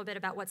focus a little bit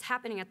about what's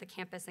happening at the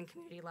campus and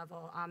community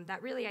level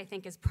that really, I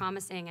think, is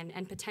promising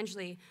and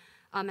potentially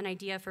an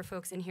idea for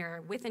folks in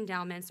here with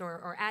endowments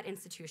or at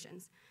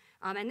institutions.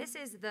 And this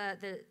is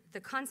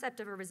the concept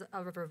of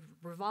a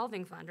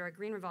revolving fund, or a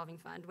green revolving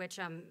fund, which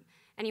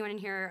anyone in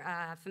here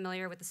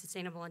familiar with the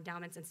Sustainable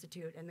Endowments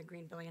Institute and the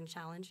Green Billion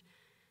Challenge?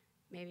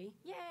 Maybe?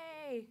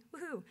 Yay!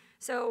 Woohoo!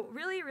 So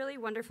really, really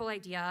wonderful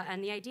idea.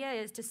 And the idea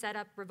is to set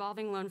up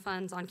revolving loan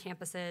funds on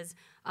campuses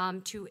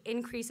to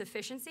increase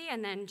efficiency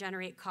and then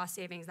generate cost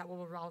savings that will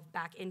revolve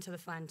back into the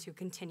fund to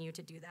continue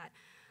to do that.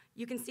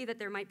 You can see that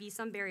there might be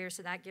some barriers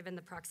to that given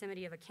the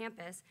proximity of a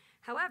campus.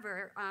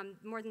 However,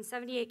 more than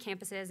 78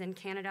 campuses in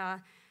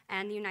Canada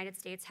and the United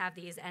States have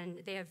these,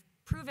 and they have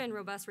proven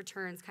robust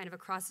returns kind of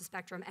across the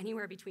spectrum,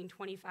 anywhere between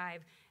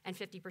 25 and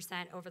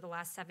 50% over the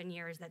last 7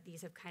 years that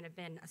these have kind of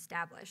been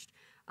established.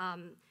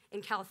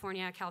 In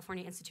California,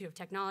 California Institute of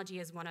Technology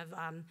is one of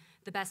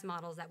the best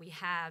models that we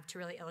have to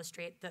really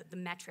illustrate the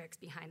metrics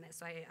behind this.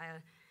 So I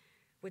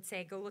would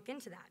say go look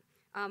into that.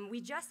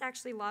 We just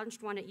actually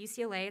launched one at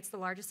UCLA. It's the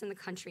largest in the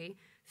country,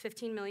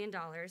 $15 million.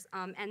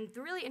 And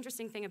the really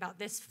interesting thing about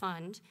this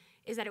fund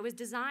is that it was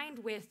designed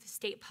with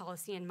state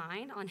policy in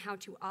mind on how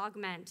to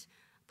augment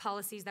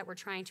policies that were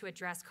trying to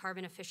address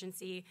carbon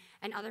efficiency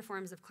and other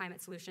forms of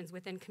climate solutions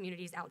within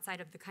communities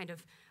outside of the kind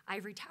of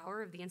ivory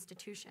tower of the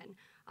institution.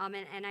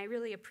 And I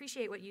really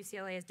appreciate what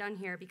UCLA has done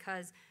here,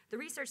 because the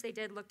research they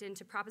did looked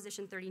into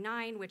Proposition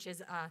 39, which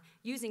is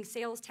using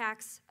sales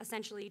tax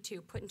essentially to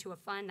put into a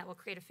fund that will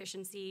create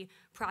efficiency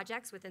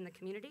projects within the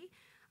community.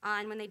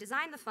 And when they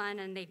designed the fund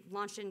and they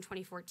launched it in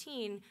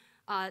 2014,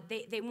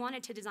 they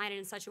wanted to design it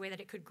in such a way that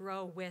it could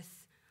grow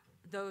with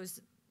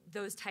those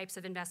types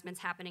of investments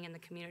happening in the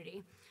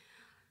community.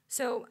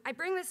 So I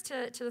bring this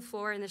to the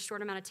floor in this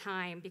short amount of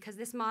time because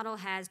this model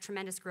has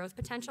tremendous growth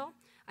potential.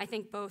 I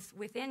think both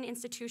within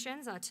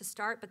institutions to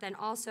start, but then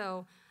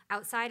also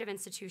outside of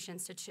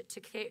institutions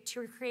to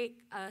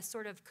create a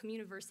sort of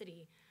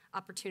communiversity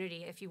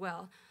opportunity, if you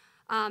will.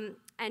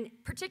 And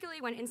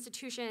particularly when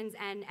institutions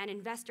and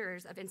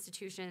investors of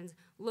institutions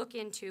look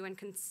into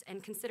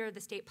and consider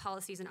the state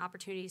policies and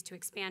opportunities to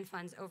expand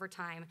funds over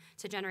time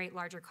to generate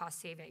larger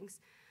cost savings.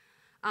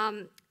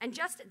 And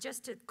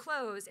just to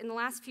close, in the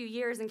last few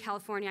years in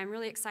California, I'm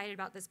really excited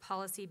about this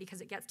policy because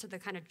it gets to the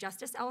kind of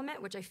justice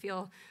element, which I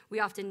feel we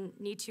often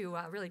need to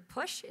really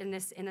push in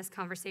this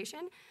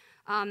conversation.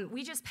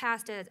 We just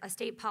passed a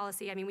state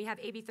policy. I mean, we have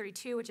AB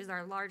 32, which is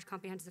our large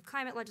comprehensive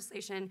climate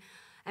legislation,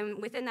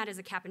 and within that is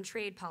a cap and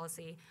trade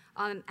policy.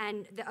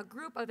 And a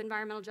group of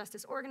environmental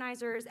justice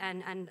organizers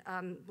and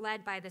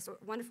led by this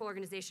wonderful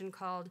organization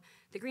called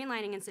the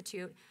Greenlining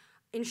Institute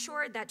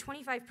ensured that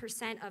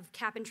 25% of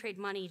cap and trade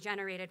money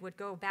generated would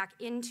go back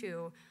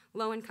into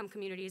low-income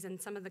communities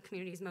and some of the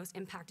communities most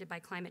impacted by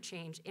climate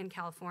change in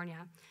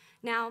California.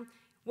 Now,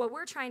 what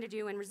we're trying to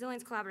do, and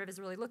Resilience Collaborative is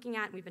really looking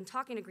at, and we've been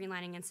talking to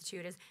Greenlining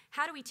Institute, is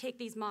how do we take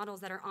these models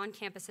that are on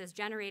campuses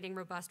generating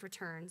robust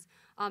returns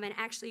and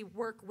actually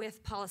work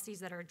with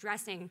policies that are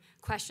addressing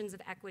questions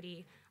of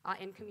equity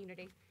in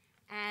community.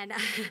 And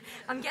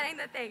I'm getting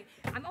the thing.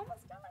 I'm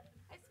almost done.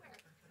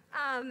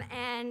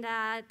 And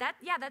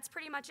that's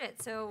pretty much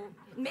it. So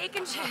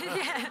making sure,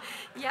 yeah,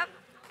 yep.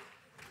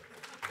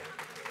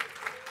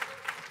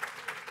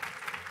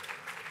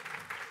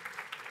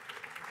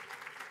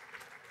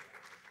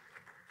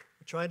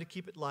 We're trying to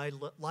keep it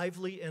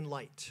lively and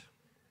light.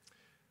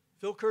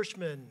 Phil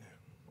Kirschman.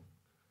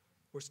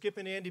 We're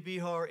skipping Andy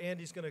Bihar.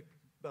 Andy's going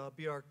to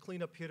be our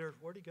cleanup hitter.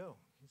 Where'd he go?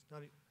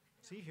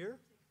 Is he here?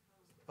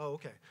 Oh,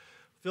 okay.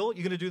 Phil,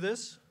 you going to do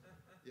this?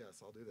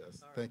 Yes, I'll do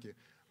this. Thank you.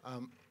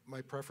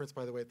 My preference,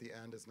 by the way, at the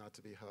end is not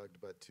to be hugged,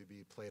 but to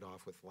be played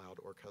off with loud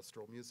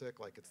orchestral music,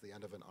 like it's the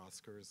end of an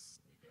Oscars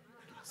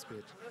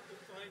speech.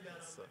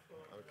 So,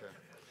 okay.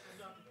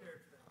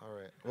 All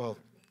right. Well,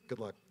 good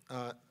luck.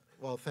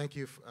 Well, thank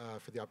you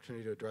for the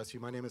opportunity to address you.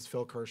 My name is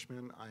Phil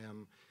Kirschman. I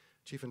am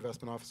Chief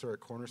Investment Officer at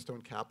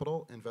Cornerstone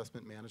Capital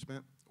Investment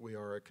Management. We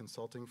are a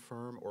consulting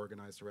firm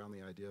organized around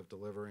the idea of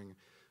delivering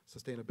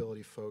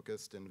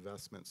sustainability-focused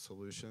investment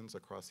solutions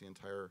across the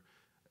entire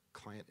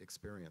client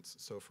experience.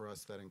 So for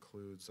us, that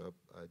includes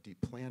a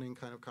deep planning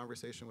kind of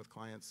conversation with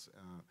clients,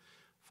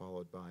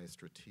 followed by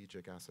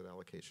strategic asset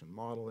allocation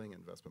modeling,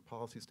 investment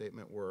policy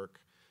statement work,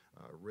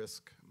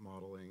 risk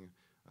modeling,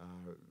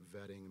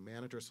 vetting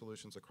manager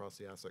solutions across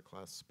the asset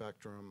class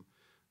spectrum,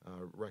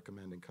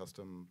 recommending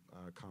custom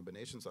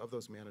combinations of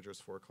those managers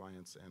for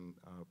clients, and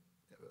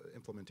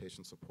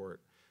implementation support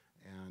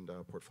and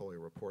portfolio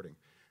reporting.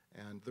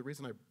 And the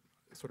reason I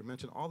sort of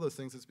mention all those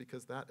things is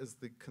because that is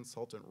the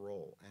consultant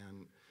role.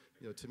 And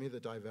to me, the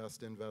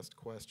divest, invest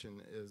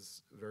question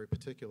is very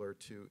particular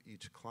to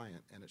each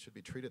client, and it should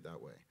be treated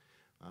that way.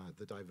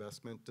 The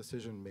divestment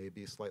decision may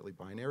be slightly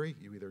binary,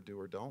 you either do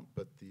or don't,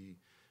 but the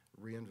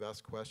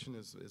reinvest question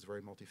is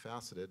very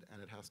multifaceted,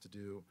 and it has to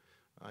do,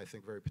 I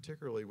think, very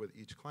particularly with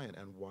each client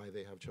and why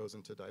they have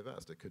chosen to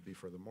divest. It could be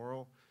for the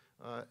moral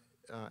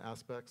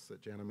aspects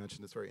that Jana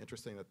mentioned. It's very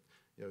interesting that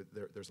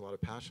there's a lot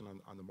of passion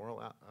on the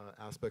moral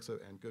aspects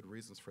and good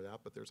reasons for that,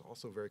 but there's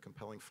also very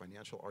compelling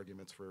financial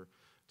arguments for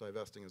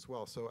divesting as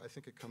well. So I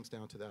think it comes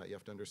down to that. You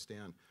have to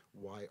understand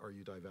why are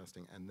you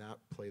divesting, and that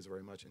plays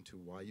very much into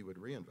why you would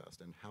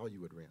reinvest and how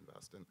you would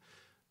reinvest. And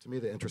to me,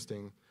 the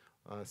interesting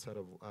set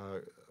of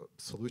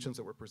solutions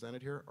that were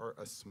presented here are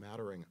a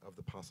smattering of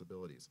the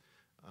possibilities.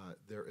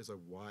 There is a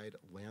wide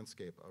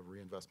landscape of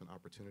reinvestment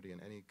opportunity,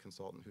 and any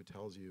consultant who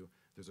tells you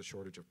there's a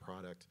shortage of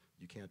product,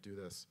 you can't do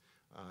this,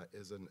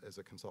 is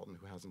a consultant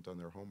who hasn't done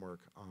their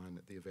homework on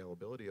the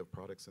availability of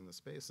products in the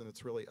space. And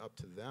it's really up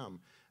to them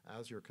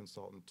as your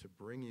consultant to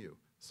bring you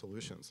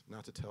solutions,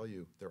 not to tell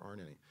you there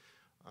aren't any.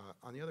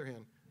 On the other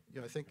hand,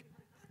 I think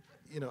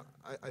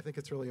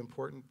it's really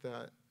important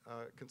that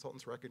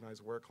consultants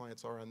recognize where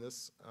clients are on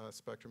this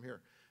spectrum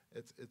here.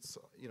 It's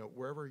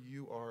wherever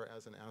you are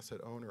as an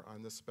asset owner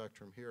on this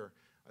spectrum here,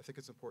 I think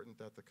it's important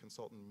that the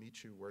consultant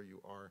meet you where you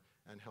are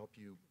and help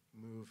you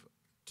move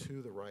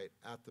to the right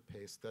at the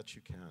pace that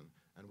you can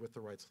and with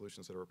the right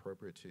solutions that are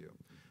appropriate to you.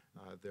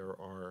 There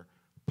are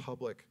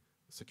public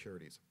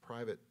securities,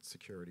 private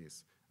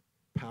securities,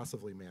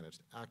 passively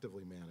managed,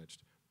 actively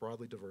managed,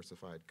 broadly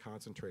diversified,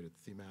 concentrated,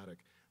 thematic.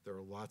 There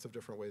are lots of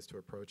different ways to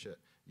approach it.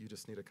 You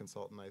just need a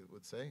consultant, I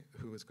would say,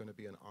 who is going to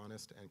be an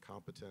honest and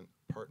competent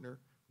partner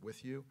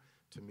with you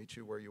to meet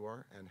you where you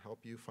are and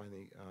help you find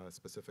the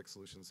specific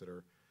solutions that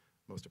are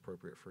most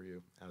appropriate for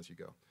you as you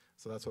go.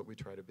 So that's what we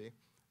try to be.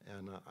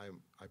 And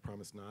I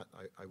promise not,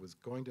 I was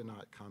going to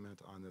not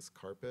comment on this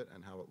carpet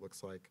and how it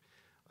looks like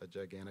a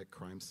gigantic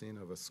crime scene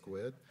of a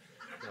squid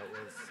that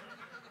was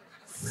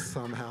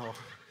somehow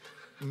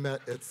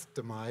met its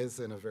demise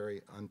in a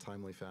very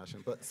untimely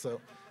fashion. But so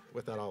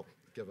with that, I'll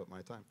give up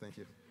my time. Thank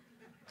you.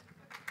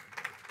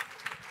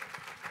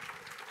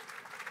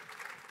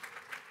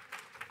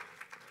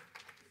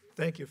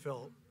 Thank you,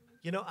 Phil.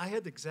 I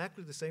had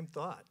exactly the same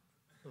thought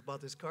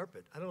about this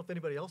carpet. I don't know if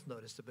anybody else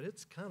noticed it, but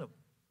it's kind of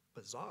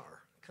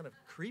bizarre, kind of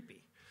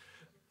creepy.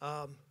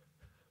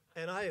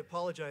 And I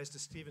apologize to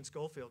Stephen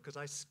Schofield because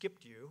I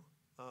skipped you,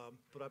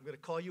 but I'm going to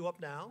call you up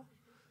now.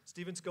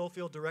 Stephen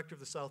Schofield, Director of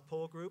the South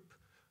Pole Group.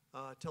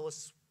 Tell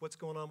us what's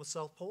going on with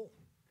South Pole.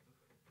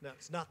 Now,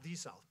 it's not the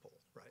South Pole,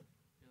 right?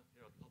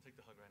 Yeah, I'll take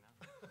the hug right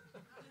now.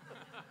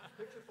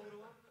 Picture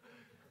photo up.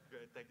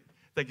 Great, thank you.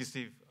 Thank you,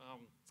 Steve.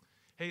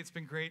 Hey, it's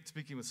been great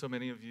speaking with so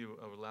many of you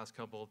over the last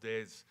couple of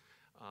days.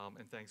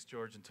 And thanks,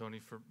 George and Tony,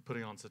 for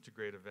putting on such a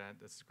great event.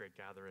 It's a great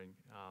gathering.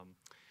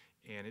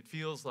 And it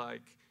feels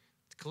like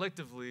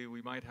collectively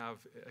we might have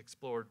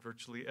explored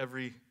virtually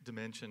every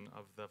dimension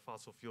of the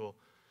fossil fuel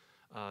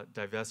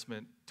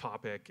divestment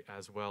topic,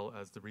 as well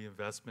as the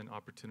reinvestment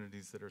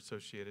opportunities that are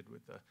associated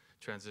with the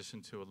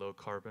transition to a low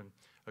carbon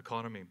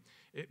economy.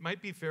 It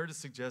might be fair to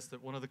suggest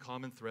that one of the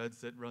common threads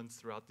that runs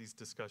throughout these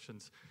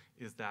discussions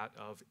is that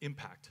of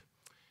impact.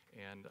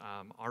 And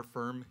our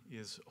firm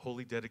is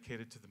wholly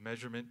dedicated to the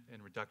measurement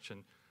and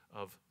reduction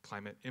of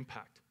climate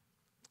impact.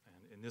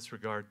 And in this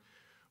regard,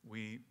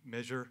 we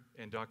measure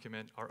and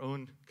document our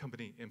own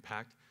company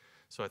impact.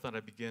 So I thought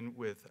I'd begin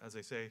with, as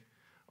I say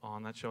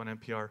on that show on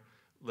NPR,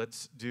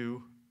 let's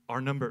do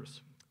our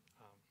numbers.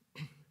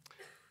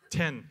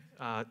 10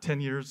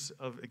 years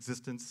of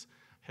existence,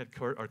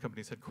 our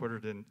company's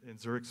headquartered in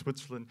Zurich,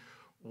 Switzerland.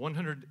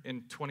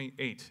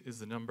 128 is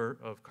the number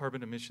of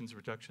carbon emissions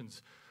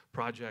reductions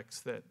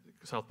projects that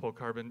South Pole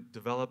Carbon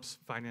develops,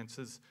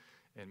 finances,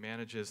 and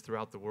manages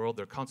throughout the world.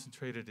 They're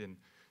concentrated in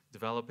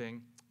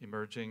developing,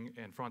 emerging,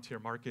 and frontier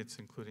markets,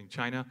 including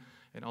China,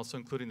 and also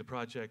including the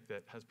project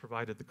that has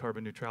provided the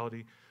carbon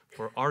neutrality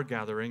for our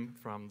gathering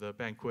from the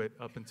banquet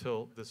up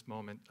until this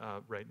moment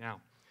right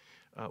now.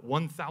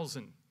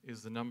 1,000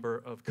 is the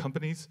number of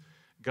companies,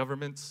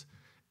 governments,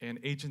 and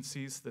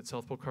agencies that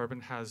South Pole Carbon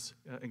has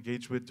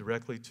engaged with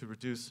directly to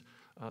reduce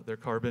their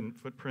carbon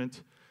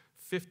footprint.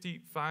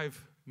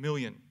 55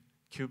 million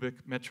cubic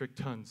metric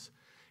tons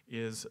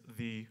is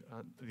the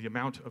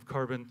amount of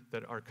carbon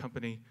that our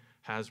company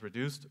has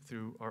reduced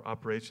through our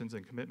operations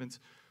and commitments.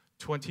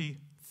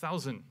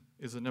 20,000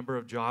 is the number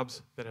of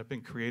jobs that have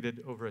been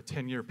created over a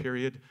 10-year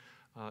period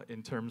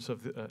in terms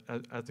of,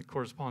 as it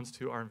corresponds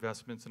to our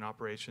investments and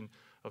operation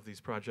of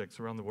these projects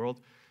around the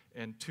world.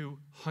 And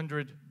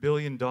 $200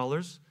 billion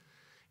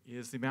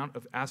is the amount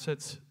of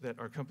assets that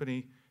our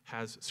company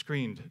has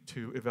screened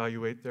to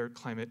evaluate their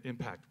climate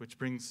impact, which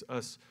brings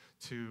us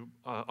to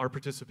our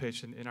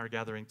participation in our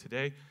gathering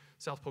today.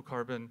 South Pole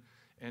Carbon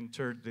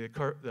entered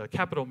the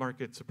capital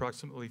markets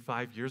approximately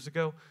 5 years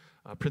ago,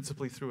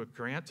 principally through a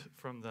grant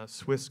from the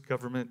Swiss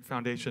government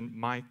foundation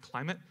My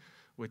Climate,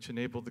 which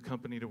enabled the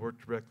company to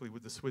work directly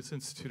with the Swiss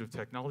Institute of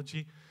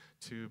Technology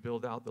to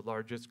build out the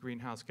largest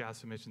greenhouse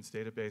gas emissions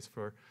database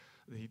for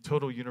the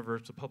total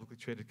universe of publicly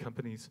traded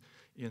companies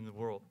in the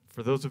world.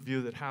 For those of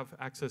you that have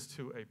access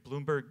to a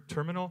Bloomberg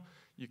terminal,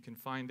 you can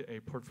find a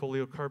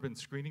portfolio carbon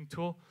screening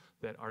tool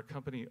that our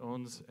company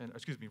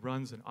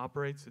runs and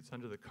operates. It's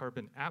under the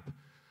Carbon app.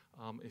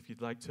 If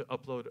you'd like to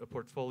upload a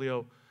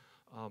portfolio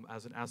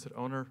as an asset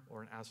owner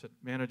or an asset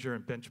manager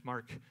and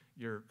benchmark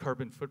your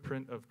carbon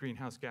footprint of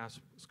greenhouse gas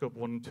scope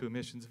 1 and 2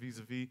 emissions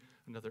vis-a-vis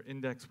another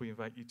index, we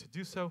invite you to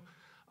do so.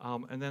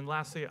 And then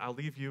lastly, I'll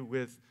leave you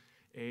with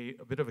a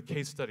bit of a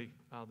case study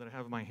that I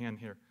have in my hand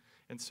here.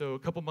 And so a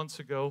couple months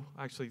ago,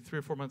 actually 3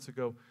 or 4 months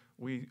ago,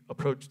 we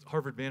approached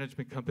Harvard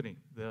Management Company,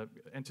 the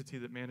entity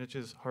that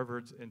manages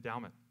Harvard's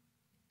endowment.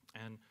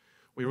 And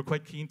we were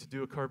quite keen to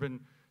do a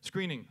carbon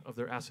screening of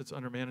their assets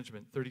under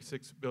management,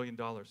 $36 billion.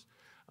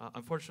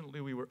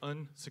 Unfortunately, we were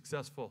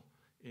unsuccessful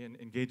in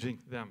engaging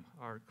them.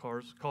 Our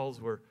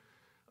calls were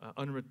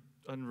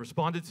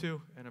unresponded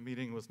to, and a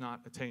meeting was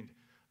not attained.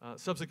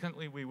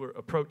 Subsequently, we were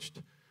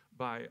approached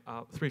by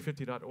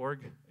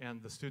 350.org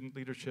and the student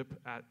leadership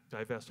at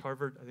Divest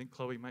Harvard. I think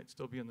Chloe might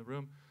still be in the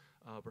room,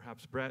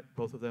 perhaps Brett.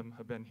 Both of them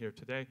have been here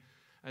today.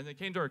 And they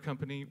came to our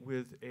company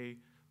with a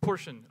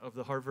portion of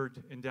the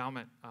Harvard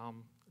endowment,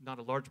 not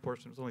a large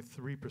portion, it was only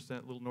 3%,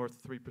 a little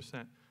north of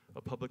 3%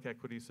 of public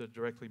equities that are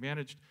directly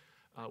managed.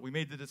 We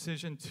made the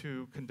decision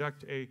to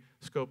conduct a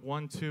scope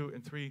 1, 2,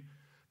 and 3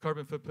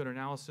 carbon footprint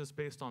analysis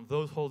based on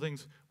those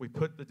holdings. We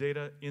put the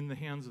data in the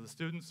hands of the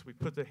students. We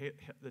put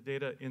the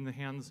data in the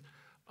hands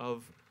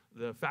of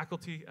the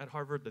faculty at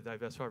Harvard, the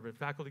Divest Harvard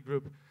faculty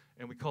group,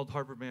 and we called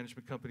Harvard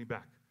Management Company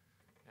back.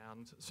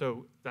 And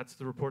so that's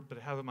the report that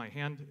I have in my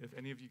hand. If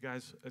any of you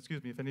guys,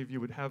 if any of you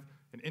would have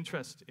an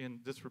interest in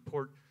this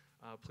report,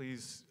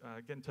 please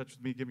get in touch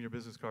with me, give me your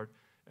business card,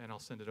 and I'll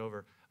send it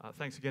over.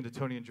 Thanks again to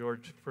Tony and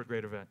George for a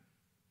great event.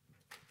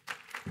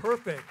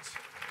 Perfect.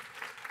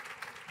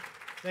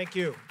 Thank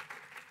you.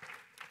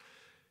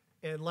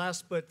 And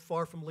last but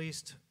far from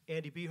least,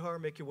 Andy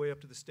Bihar, make your way up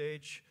to the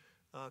stage.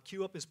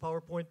 Cue up his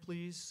PowerPoint,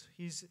 please.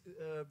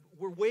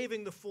 We're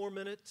waiving the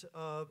 4-minute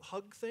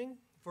hug thing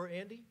for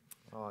Andy.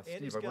 Oh,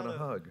 Steve, I want a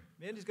hug.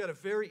 Andy's got a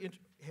very,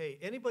 hey,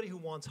 anybody who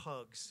wants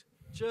hugs,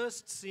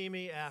 just see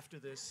me after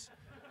this.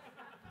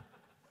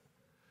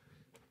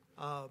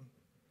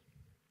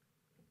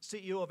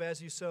 CEO of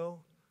As You Sow,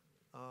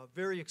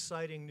 very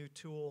exciting new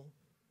tool,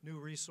 new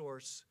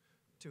resource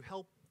to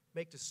help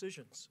make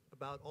decisions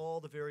about all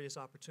the various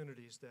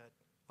opportunities that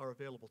are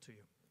available to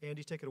you.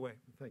 Andy, take it away.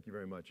 Thank you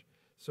very much.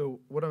 So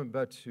what I'm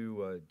about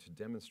to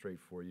demonstrate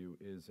for you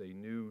is a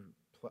new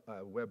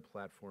web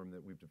platform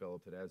that we've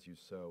developed at As You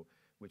Sow,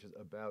 which is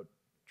about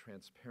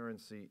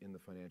transparency in the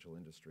financial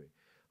industry.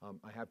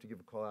 I have to give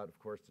a call out, of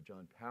course, to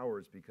John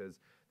Powers, because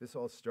this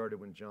all started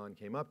when John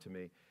came up to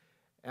me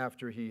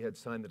after he had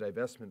signed the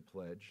divestment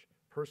pledge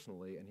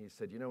personally, and he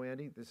said, you know,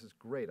 Andy, this is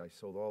great. I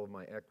sold all of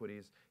my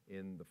equities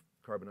in the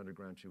Carbon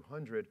Underground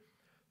 200,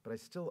 but I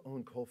still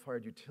own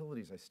coal-fired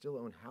utilities. I still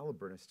own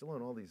Halliburton. I still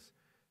own all these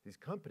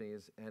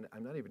companies, and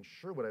I'm not even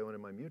sure what I own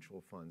in my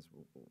mutual funds.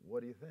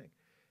 What do you think?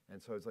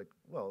 And so I was like,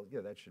 well,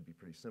 yeah, that should be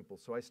pretty simple.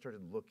 So I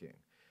started looking,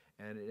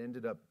 and it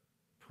ended up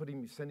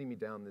sending me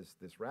down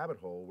this rabbit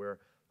hole where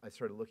I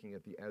started looking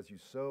at the As You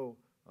Sow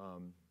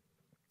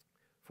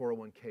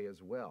 401k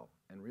as well,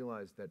 and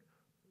realized that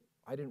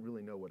I didn't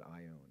really know what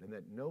I owned, and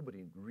that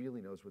nobody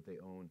really knows what they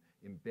own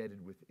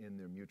embedded within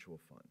their mutual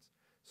funds.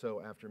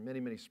 So after many,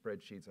 many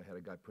spreadsheets, I had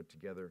a guy put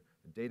together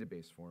a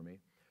database for me,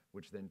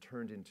 which then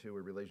turned into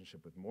a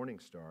relationship with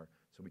Morningstar,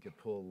 so we could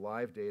pull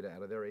live data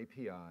out of their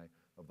API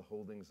of the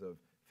holdings of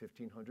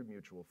 1,500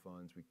 mutual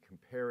funds. We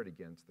compare it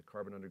against the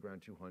Carbon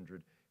Underground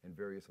 200 and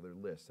various other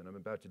lists, and I'm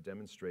about to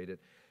demonstrate it.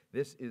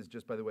 This is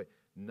just, by the way,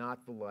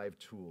 not the live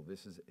tool.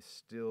 This is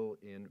still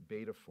in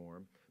beta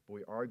form, but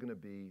we are going to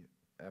be,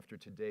 after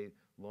today,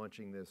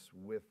 launching this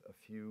with a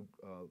few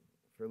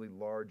fairly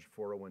large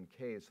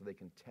 401ks so they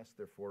can test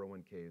their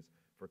 401ks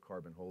for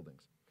carbon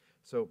holdings.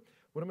 So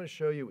what I'm going to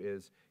show you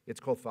is, it's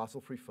called Fossil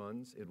Free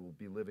Funds. It will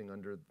be living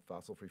under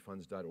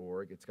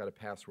fossilfreefunds.org. It's got a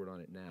password on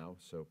it now,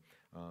 so,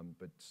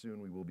 but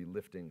soon we will be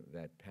lifting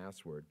that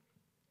password.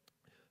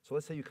 So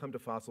let's say you come to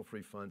Fossil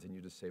Free Funds and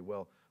you just say,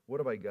 well, what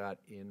have I got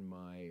in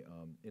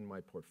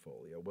my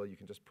portfolio? Well, you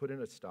can just put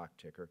in a stock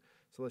ticker.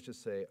 So let's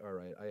just say, all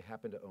right, I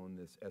happen to own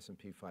this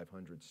S&P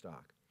 500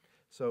 stock.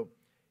 So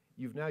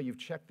you've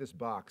checked this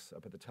box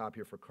up at the top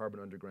here for Carbon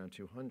Underground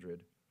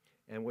 200,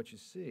 and what you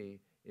see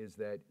is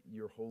that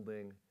you're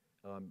holding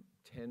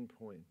 10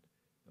 point.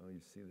 Oh,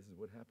 you see, this is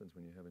what happens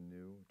when you have a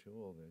new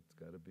tool. That's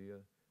got to be a.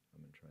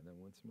 I'm going to try that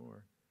once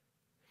more.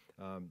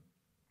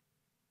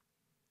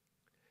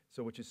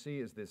 So what you see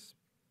is this.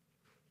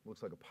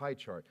 Looks like a pie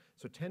chart.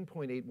 So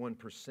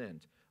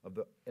 10.81% of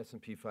the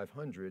S&P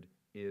 500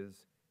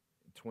 is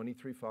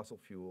 23 fossil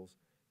fuel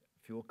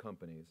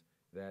companies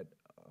that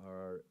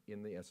are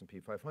in the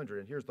S&P 500.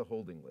 And here's the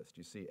holding list.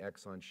 You see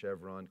Exxon,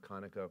 Chevron,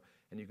 Conoco,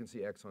 and you can see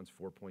Exxon's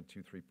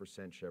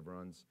 4.23%,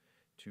 Chevron's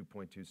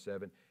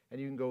 2.27%.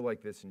 And you can go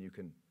like this and you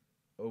can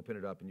open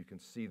it up and you can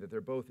see that they're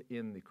both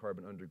in the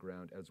Carbon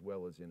Underground as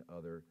well as in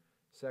other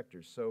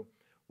sectors. So,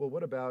 well,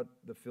 what about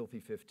the Filthy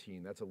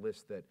 15? That's a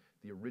list that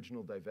the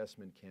original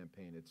divestment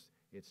campaign,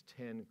 it's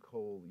 10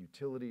 coal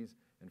utilities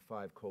and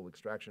 5 coal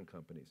extraction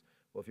companies.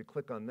 Well, if you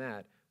click on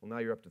that, well, now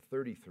you're up to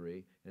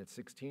 33, and it's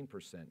 16%.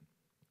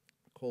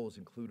 Coal is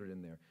included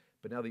in there.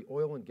 But now the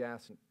oil,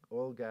 gas,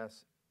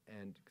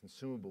 and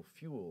consumable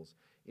fuels,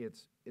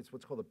 it's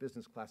what's called a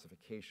business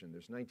classification.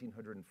 There's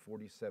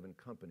 1,947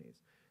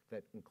 companies.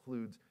 That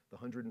includes the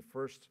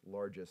 101st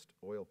largest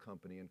oil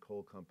company and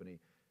coal company,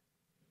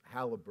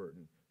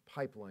 Halliburton,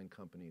 pipeline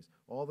companies,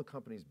 all the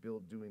companies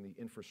doing the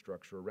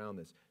infrastructure around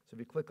this. So if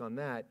you click on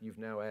that, you've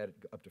now added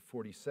up to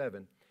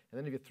 47, And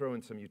then if you throw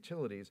in some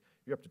utilities,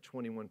 you're up to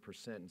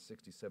 21% in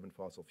 67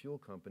 fossil fuel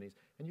companies,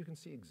 and you can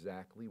see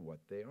exactly what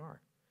they are.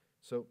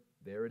 So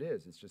there it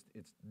is. It's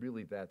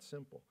really that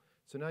simple.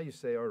 So now you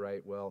say, all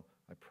right, well,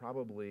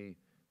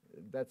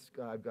 that's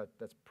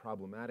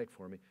problematic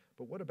for me.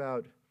 But what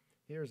about,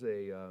 here's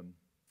a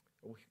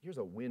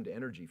wind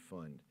energy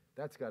fund.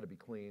 That's got to be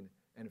clean.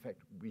 And in fact,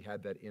 we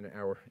had that in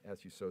our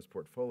As You Sow's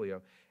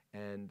portfolio,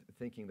 and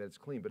thinking that it's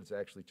clean, but it's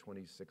actually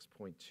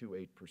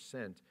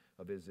 26.28%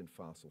 of it is in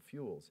fossil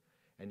fuels.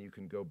 And you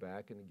can go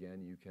back, and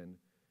again, you can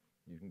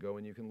go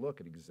and you can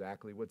look at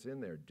exactly what's in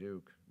there,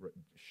 Duke,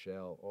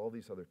 Shell, all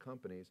these other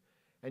companies,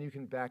 and you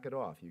can back it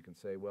off. You can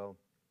say, well,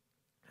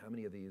 how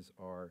many of these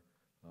are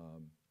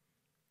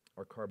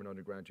Carbon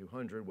Underground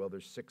 200? Well,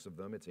 there's 6 of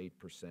them, it's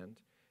 8%,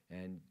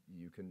 and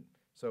you can,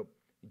 so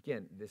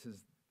again,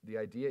 the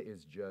idea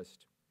is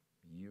just,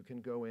 you can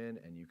go in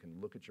and you can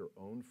look at your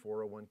own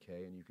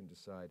 401k and you can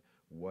decide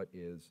what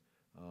is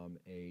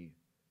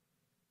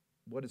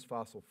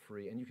fossil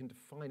free, and you can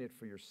define it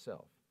for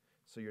yourself.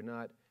 So you're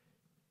not,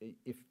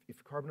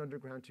 if Carbon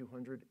Underground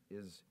 200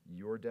 is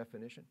your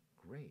definition,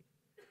 great.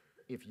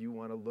 If you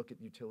want to look at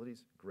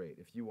utilities, great.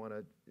 If you want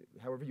to,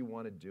 however you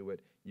want to do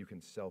it, you can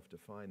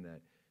self-define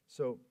that.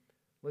 So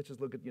let's just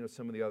look at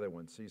some of the other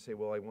ones. So you say,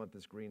 well, I want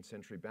this Green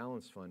Century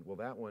Balance Fund. Well,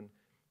 that one,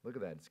 look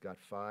at that. It's got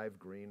 5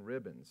 green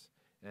ribbons.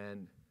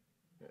 And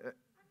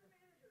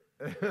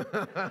this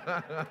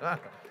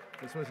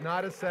was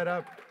not a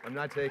setup. I'm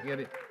not taking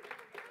any.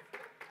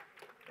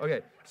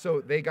 Okay,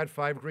 so they got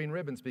 5 green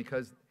ribbons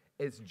because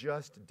it's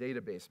just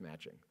database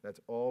matching. That's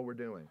all we're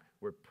doing.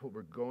 We're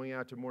going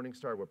out to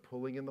Morningstar. We're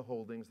pulling in the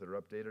holdings that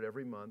are updated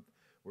every month.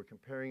 We're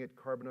comparing it.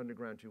 Carbon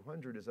Underground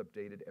 200 is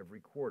updated every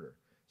quarter.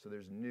 So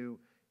there's new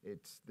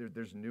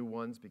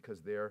ones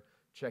because they're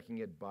checking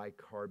it by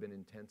carbon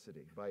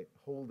intensity, by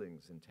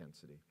holdings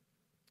intensity.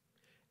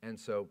 And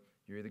so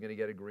you're either going to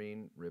get a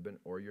green ribbon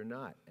or you're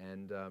not.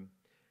 And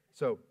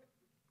so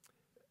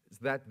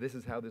this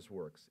is how this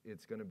works.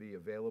 It's going to be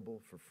available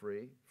for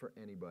free for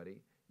anybody.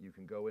 You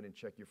can go in and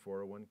check your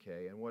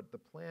 401k. And what the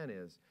plan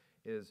is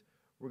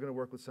we're going to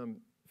work with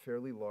some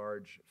fairly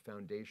large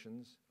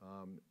foundations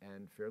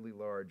and fairly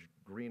large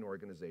green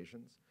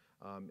organizations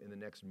in the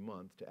next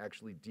month to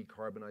actually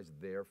decarbonize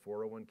their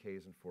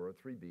 401ks and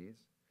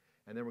 403bs.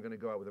 And then we're going to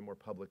go out with a more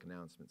public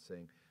announcement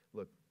saying,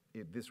 look,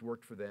 this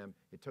worked for them.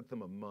 It took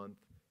them a month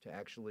to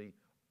actually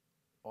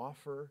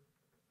offer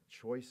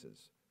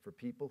choices for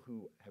people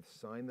who have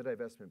signed the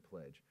divestment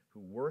pledge,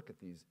 who work at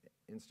these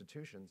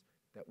institutions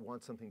that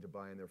want something to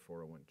buy in their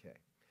 401k.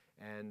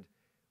 And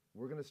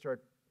we're going to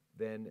start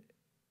then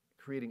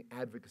creating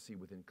advocacy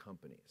within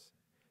companies,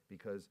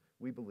 because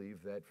we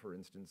believe that, for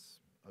instance,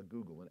 a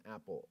Google, an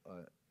Apple,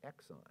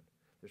 Exxon,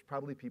 there's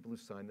probably people who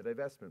signed the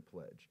divestment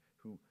pledge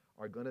who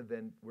are going to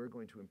then, we're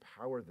going to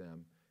empower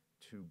them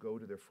to go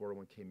to their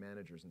 401k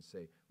managers and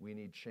say, we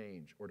need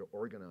change, or to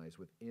organize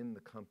within the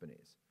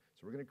companies.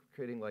 So we're going to be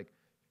creating like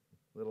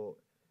little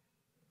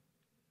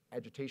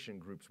agitation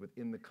groups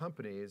within the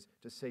companies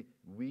to say,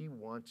 we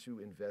want to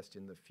invest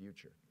in the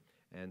future.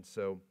 And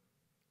so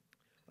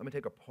I'm going to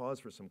take a pause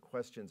for some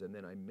questions, and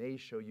then I may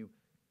show you,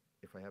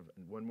 if I have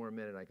 1 more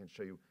minute, I can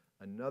show you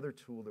another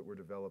tool that we're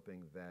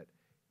developing that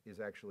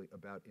is actually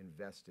about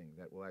investing,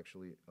 that will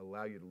actually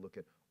allow you to look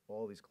at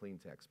all these clean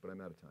techs, but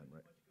I'm out of time,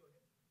 right?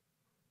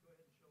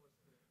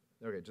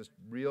 Okay, just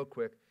real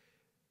quick.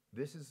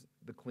 This is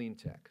the clean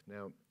tech.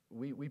 Now,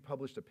 we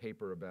published a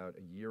paper about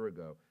a year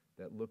ago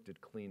that looked at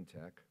clean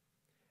tech,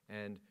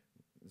 and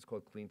it's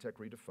called Clean Tech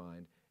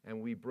Redefined, and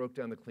we broke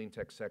down the clean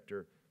tech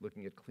sector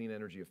looking at clean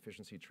energy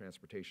efficiency,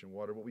 transportation,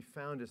 water. What we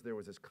found is there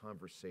was this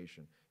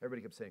conversation.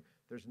 Everybody kept saying,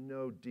 there's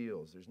no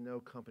deals, there's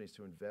no companies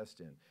to invest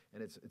in,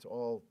 and it's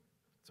all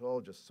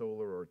just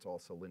solar, or it's all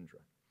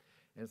Solyndra.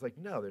 And it's like,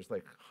 no, there's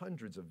like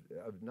hundreds of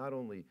not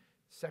only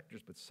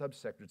sectors, but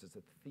subsectors. It's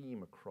a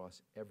theme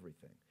across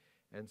everything.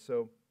 And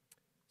so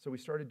we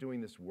started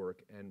doing this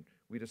work, and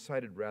we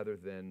decided, rather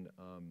than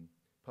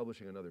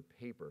publishing another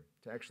paper,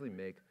 to actually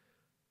make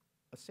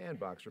a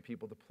sandbox for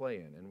people to play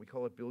in, and we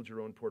call it Build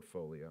Your Own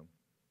Portfolio.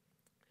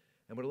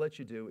 And what it lets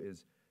you do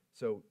is,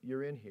 so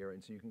you're in here,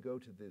 and so you can go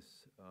to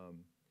this,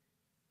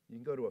 you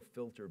can go to a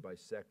filter by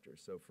sector.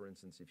 So for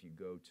instance, if you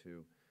go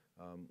to,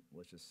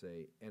 let's just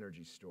say,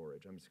 energy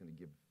storage, I'm just going to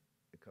give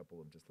a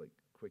couple of just like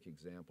quick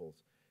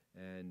examples.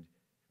 And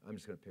I'm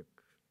just going to pick,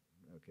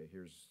 okay,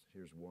 here's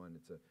one.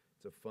 It's a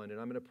fund, and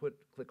I'm going to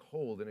click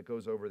hold, and it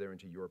goes over there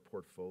into your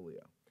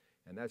portfolio.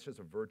 And that's just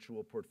a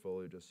virtual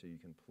portfolio just so you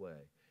can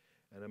play.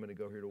 And I'm going to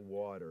go here to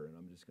water, and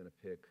I'm just going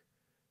to pick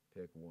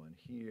one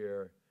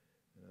here,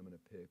 and I'm going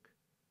to pick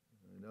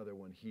another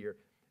one here.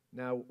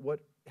 Now,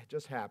 what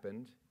just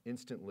happened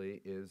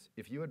instantly is,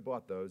 if you had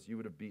bought those, you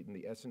would have beaten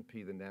the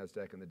S&P, the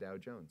NASDAQ, and the Dow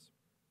Jones.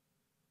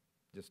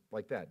 Just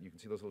like that. You can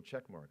see those little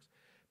check marks.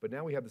 But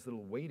now we have this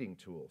little weighting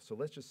tool. So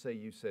let's just say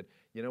you said,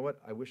 you know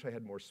what, I wish I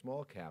had more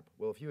small cap.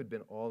 Well, if you had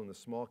been all in the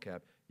small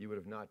cap, you would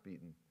have not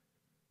beaten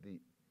the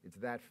It's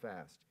that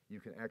fast. You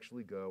can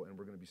actually go, and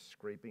we're going to be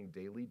scraping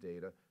daily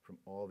data from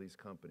all these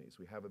companies.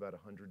 We have about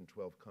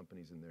 112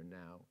 companies in there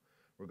now.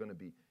 We're going to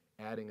be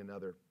adding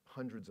another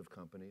hundreds of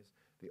companies.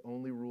 The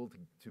only rule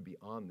to be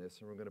on this,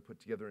 and we're going to put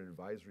together an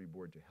advisory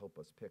board to help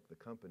us pick the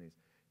companies,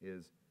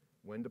 is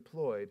when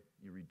deployed,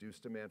 you reduce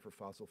demand for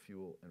fossil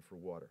fuel and for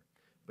water.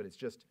 But it's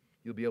just,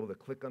 you'll be able to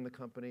click on the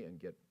company and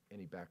get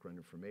any background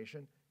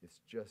information.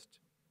 It's just,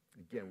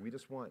 again, we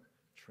just want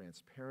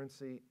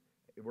transparency.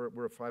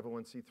 We're a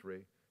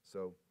 501c3,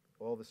 so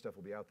all this stuff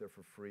will be out there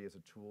for free as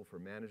a tool for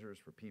managers,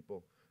 for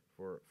people,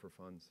 for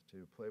funds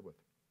to play with.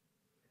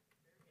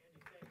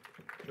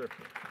 Sure.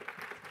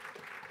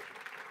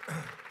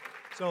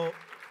 So,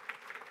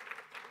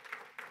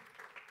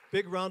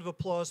 big round of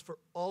applause for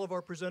all of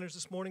our presenters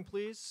this morning,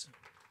 please.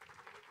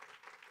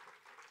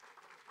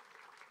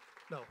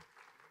 No.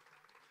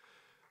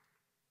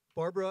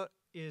 Barbara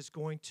is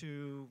going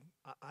to,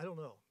 I don't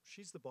know,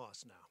 she's the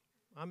boss now.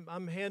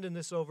 I'm handing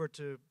this over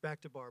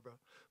back to Barbara.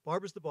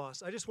 Barbara's the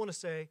boss. I just want to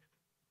say,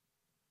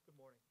 good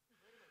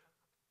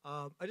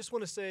morning. I just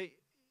want to say,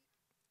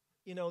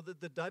 you know,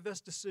 the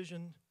divest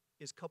decision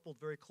is coupled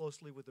very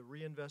closely with the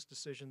reinvest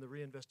decision. The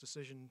reinvest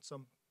decision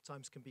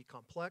sometimes can be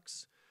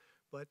complex,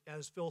 but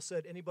as Phil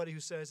said, anybody who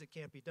says it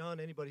can't be done,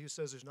 anybody who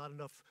says there's not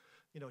enough,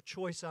 you know,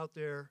 choice out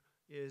there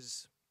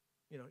is,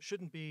 you know,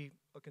 shouldn't be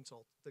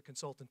the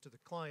consultant to the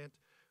client.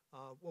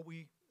 What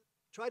we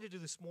tried to do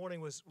this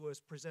morning was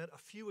present a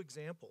few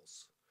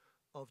examples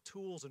of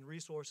tools and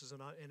resources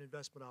and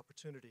investment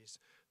opportunities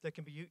that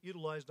can be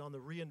utilized on the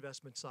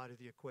reinvestment side of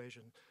the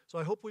equation. So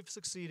I hope we've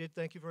succeeded.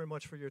 Thank you very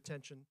much for your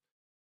attention.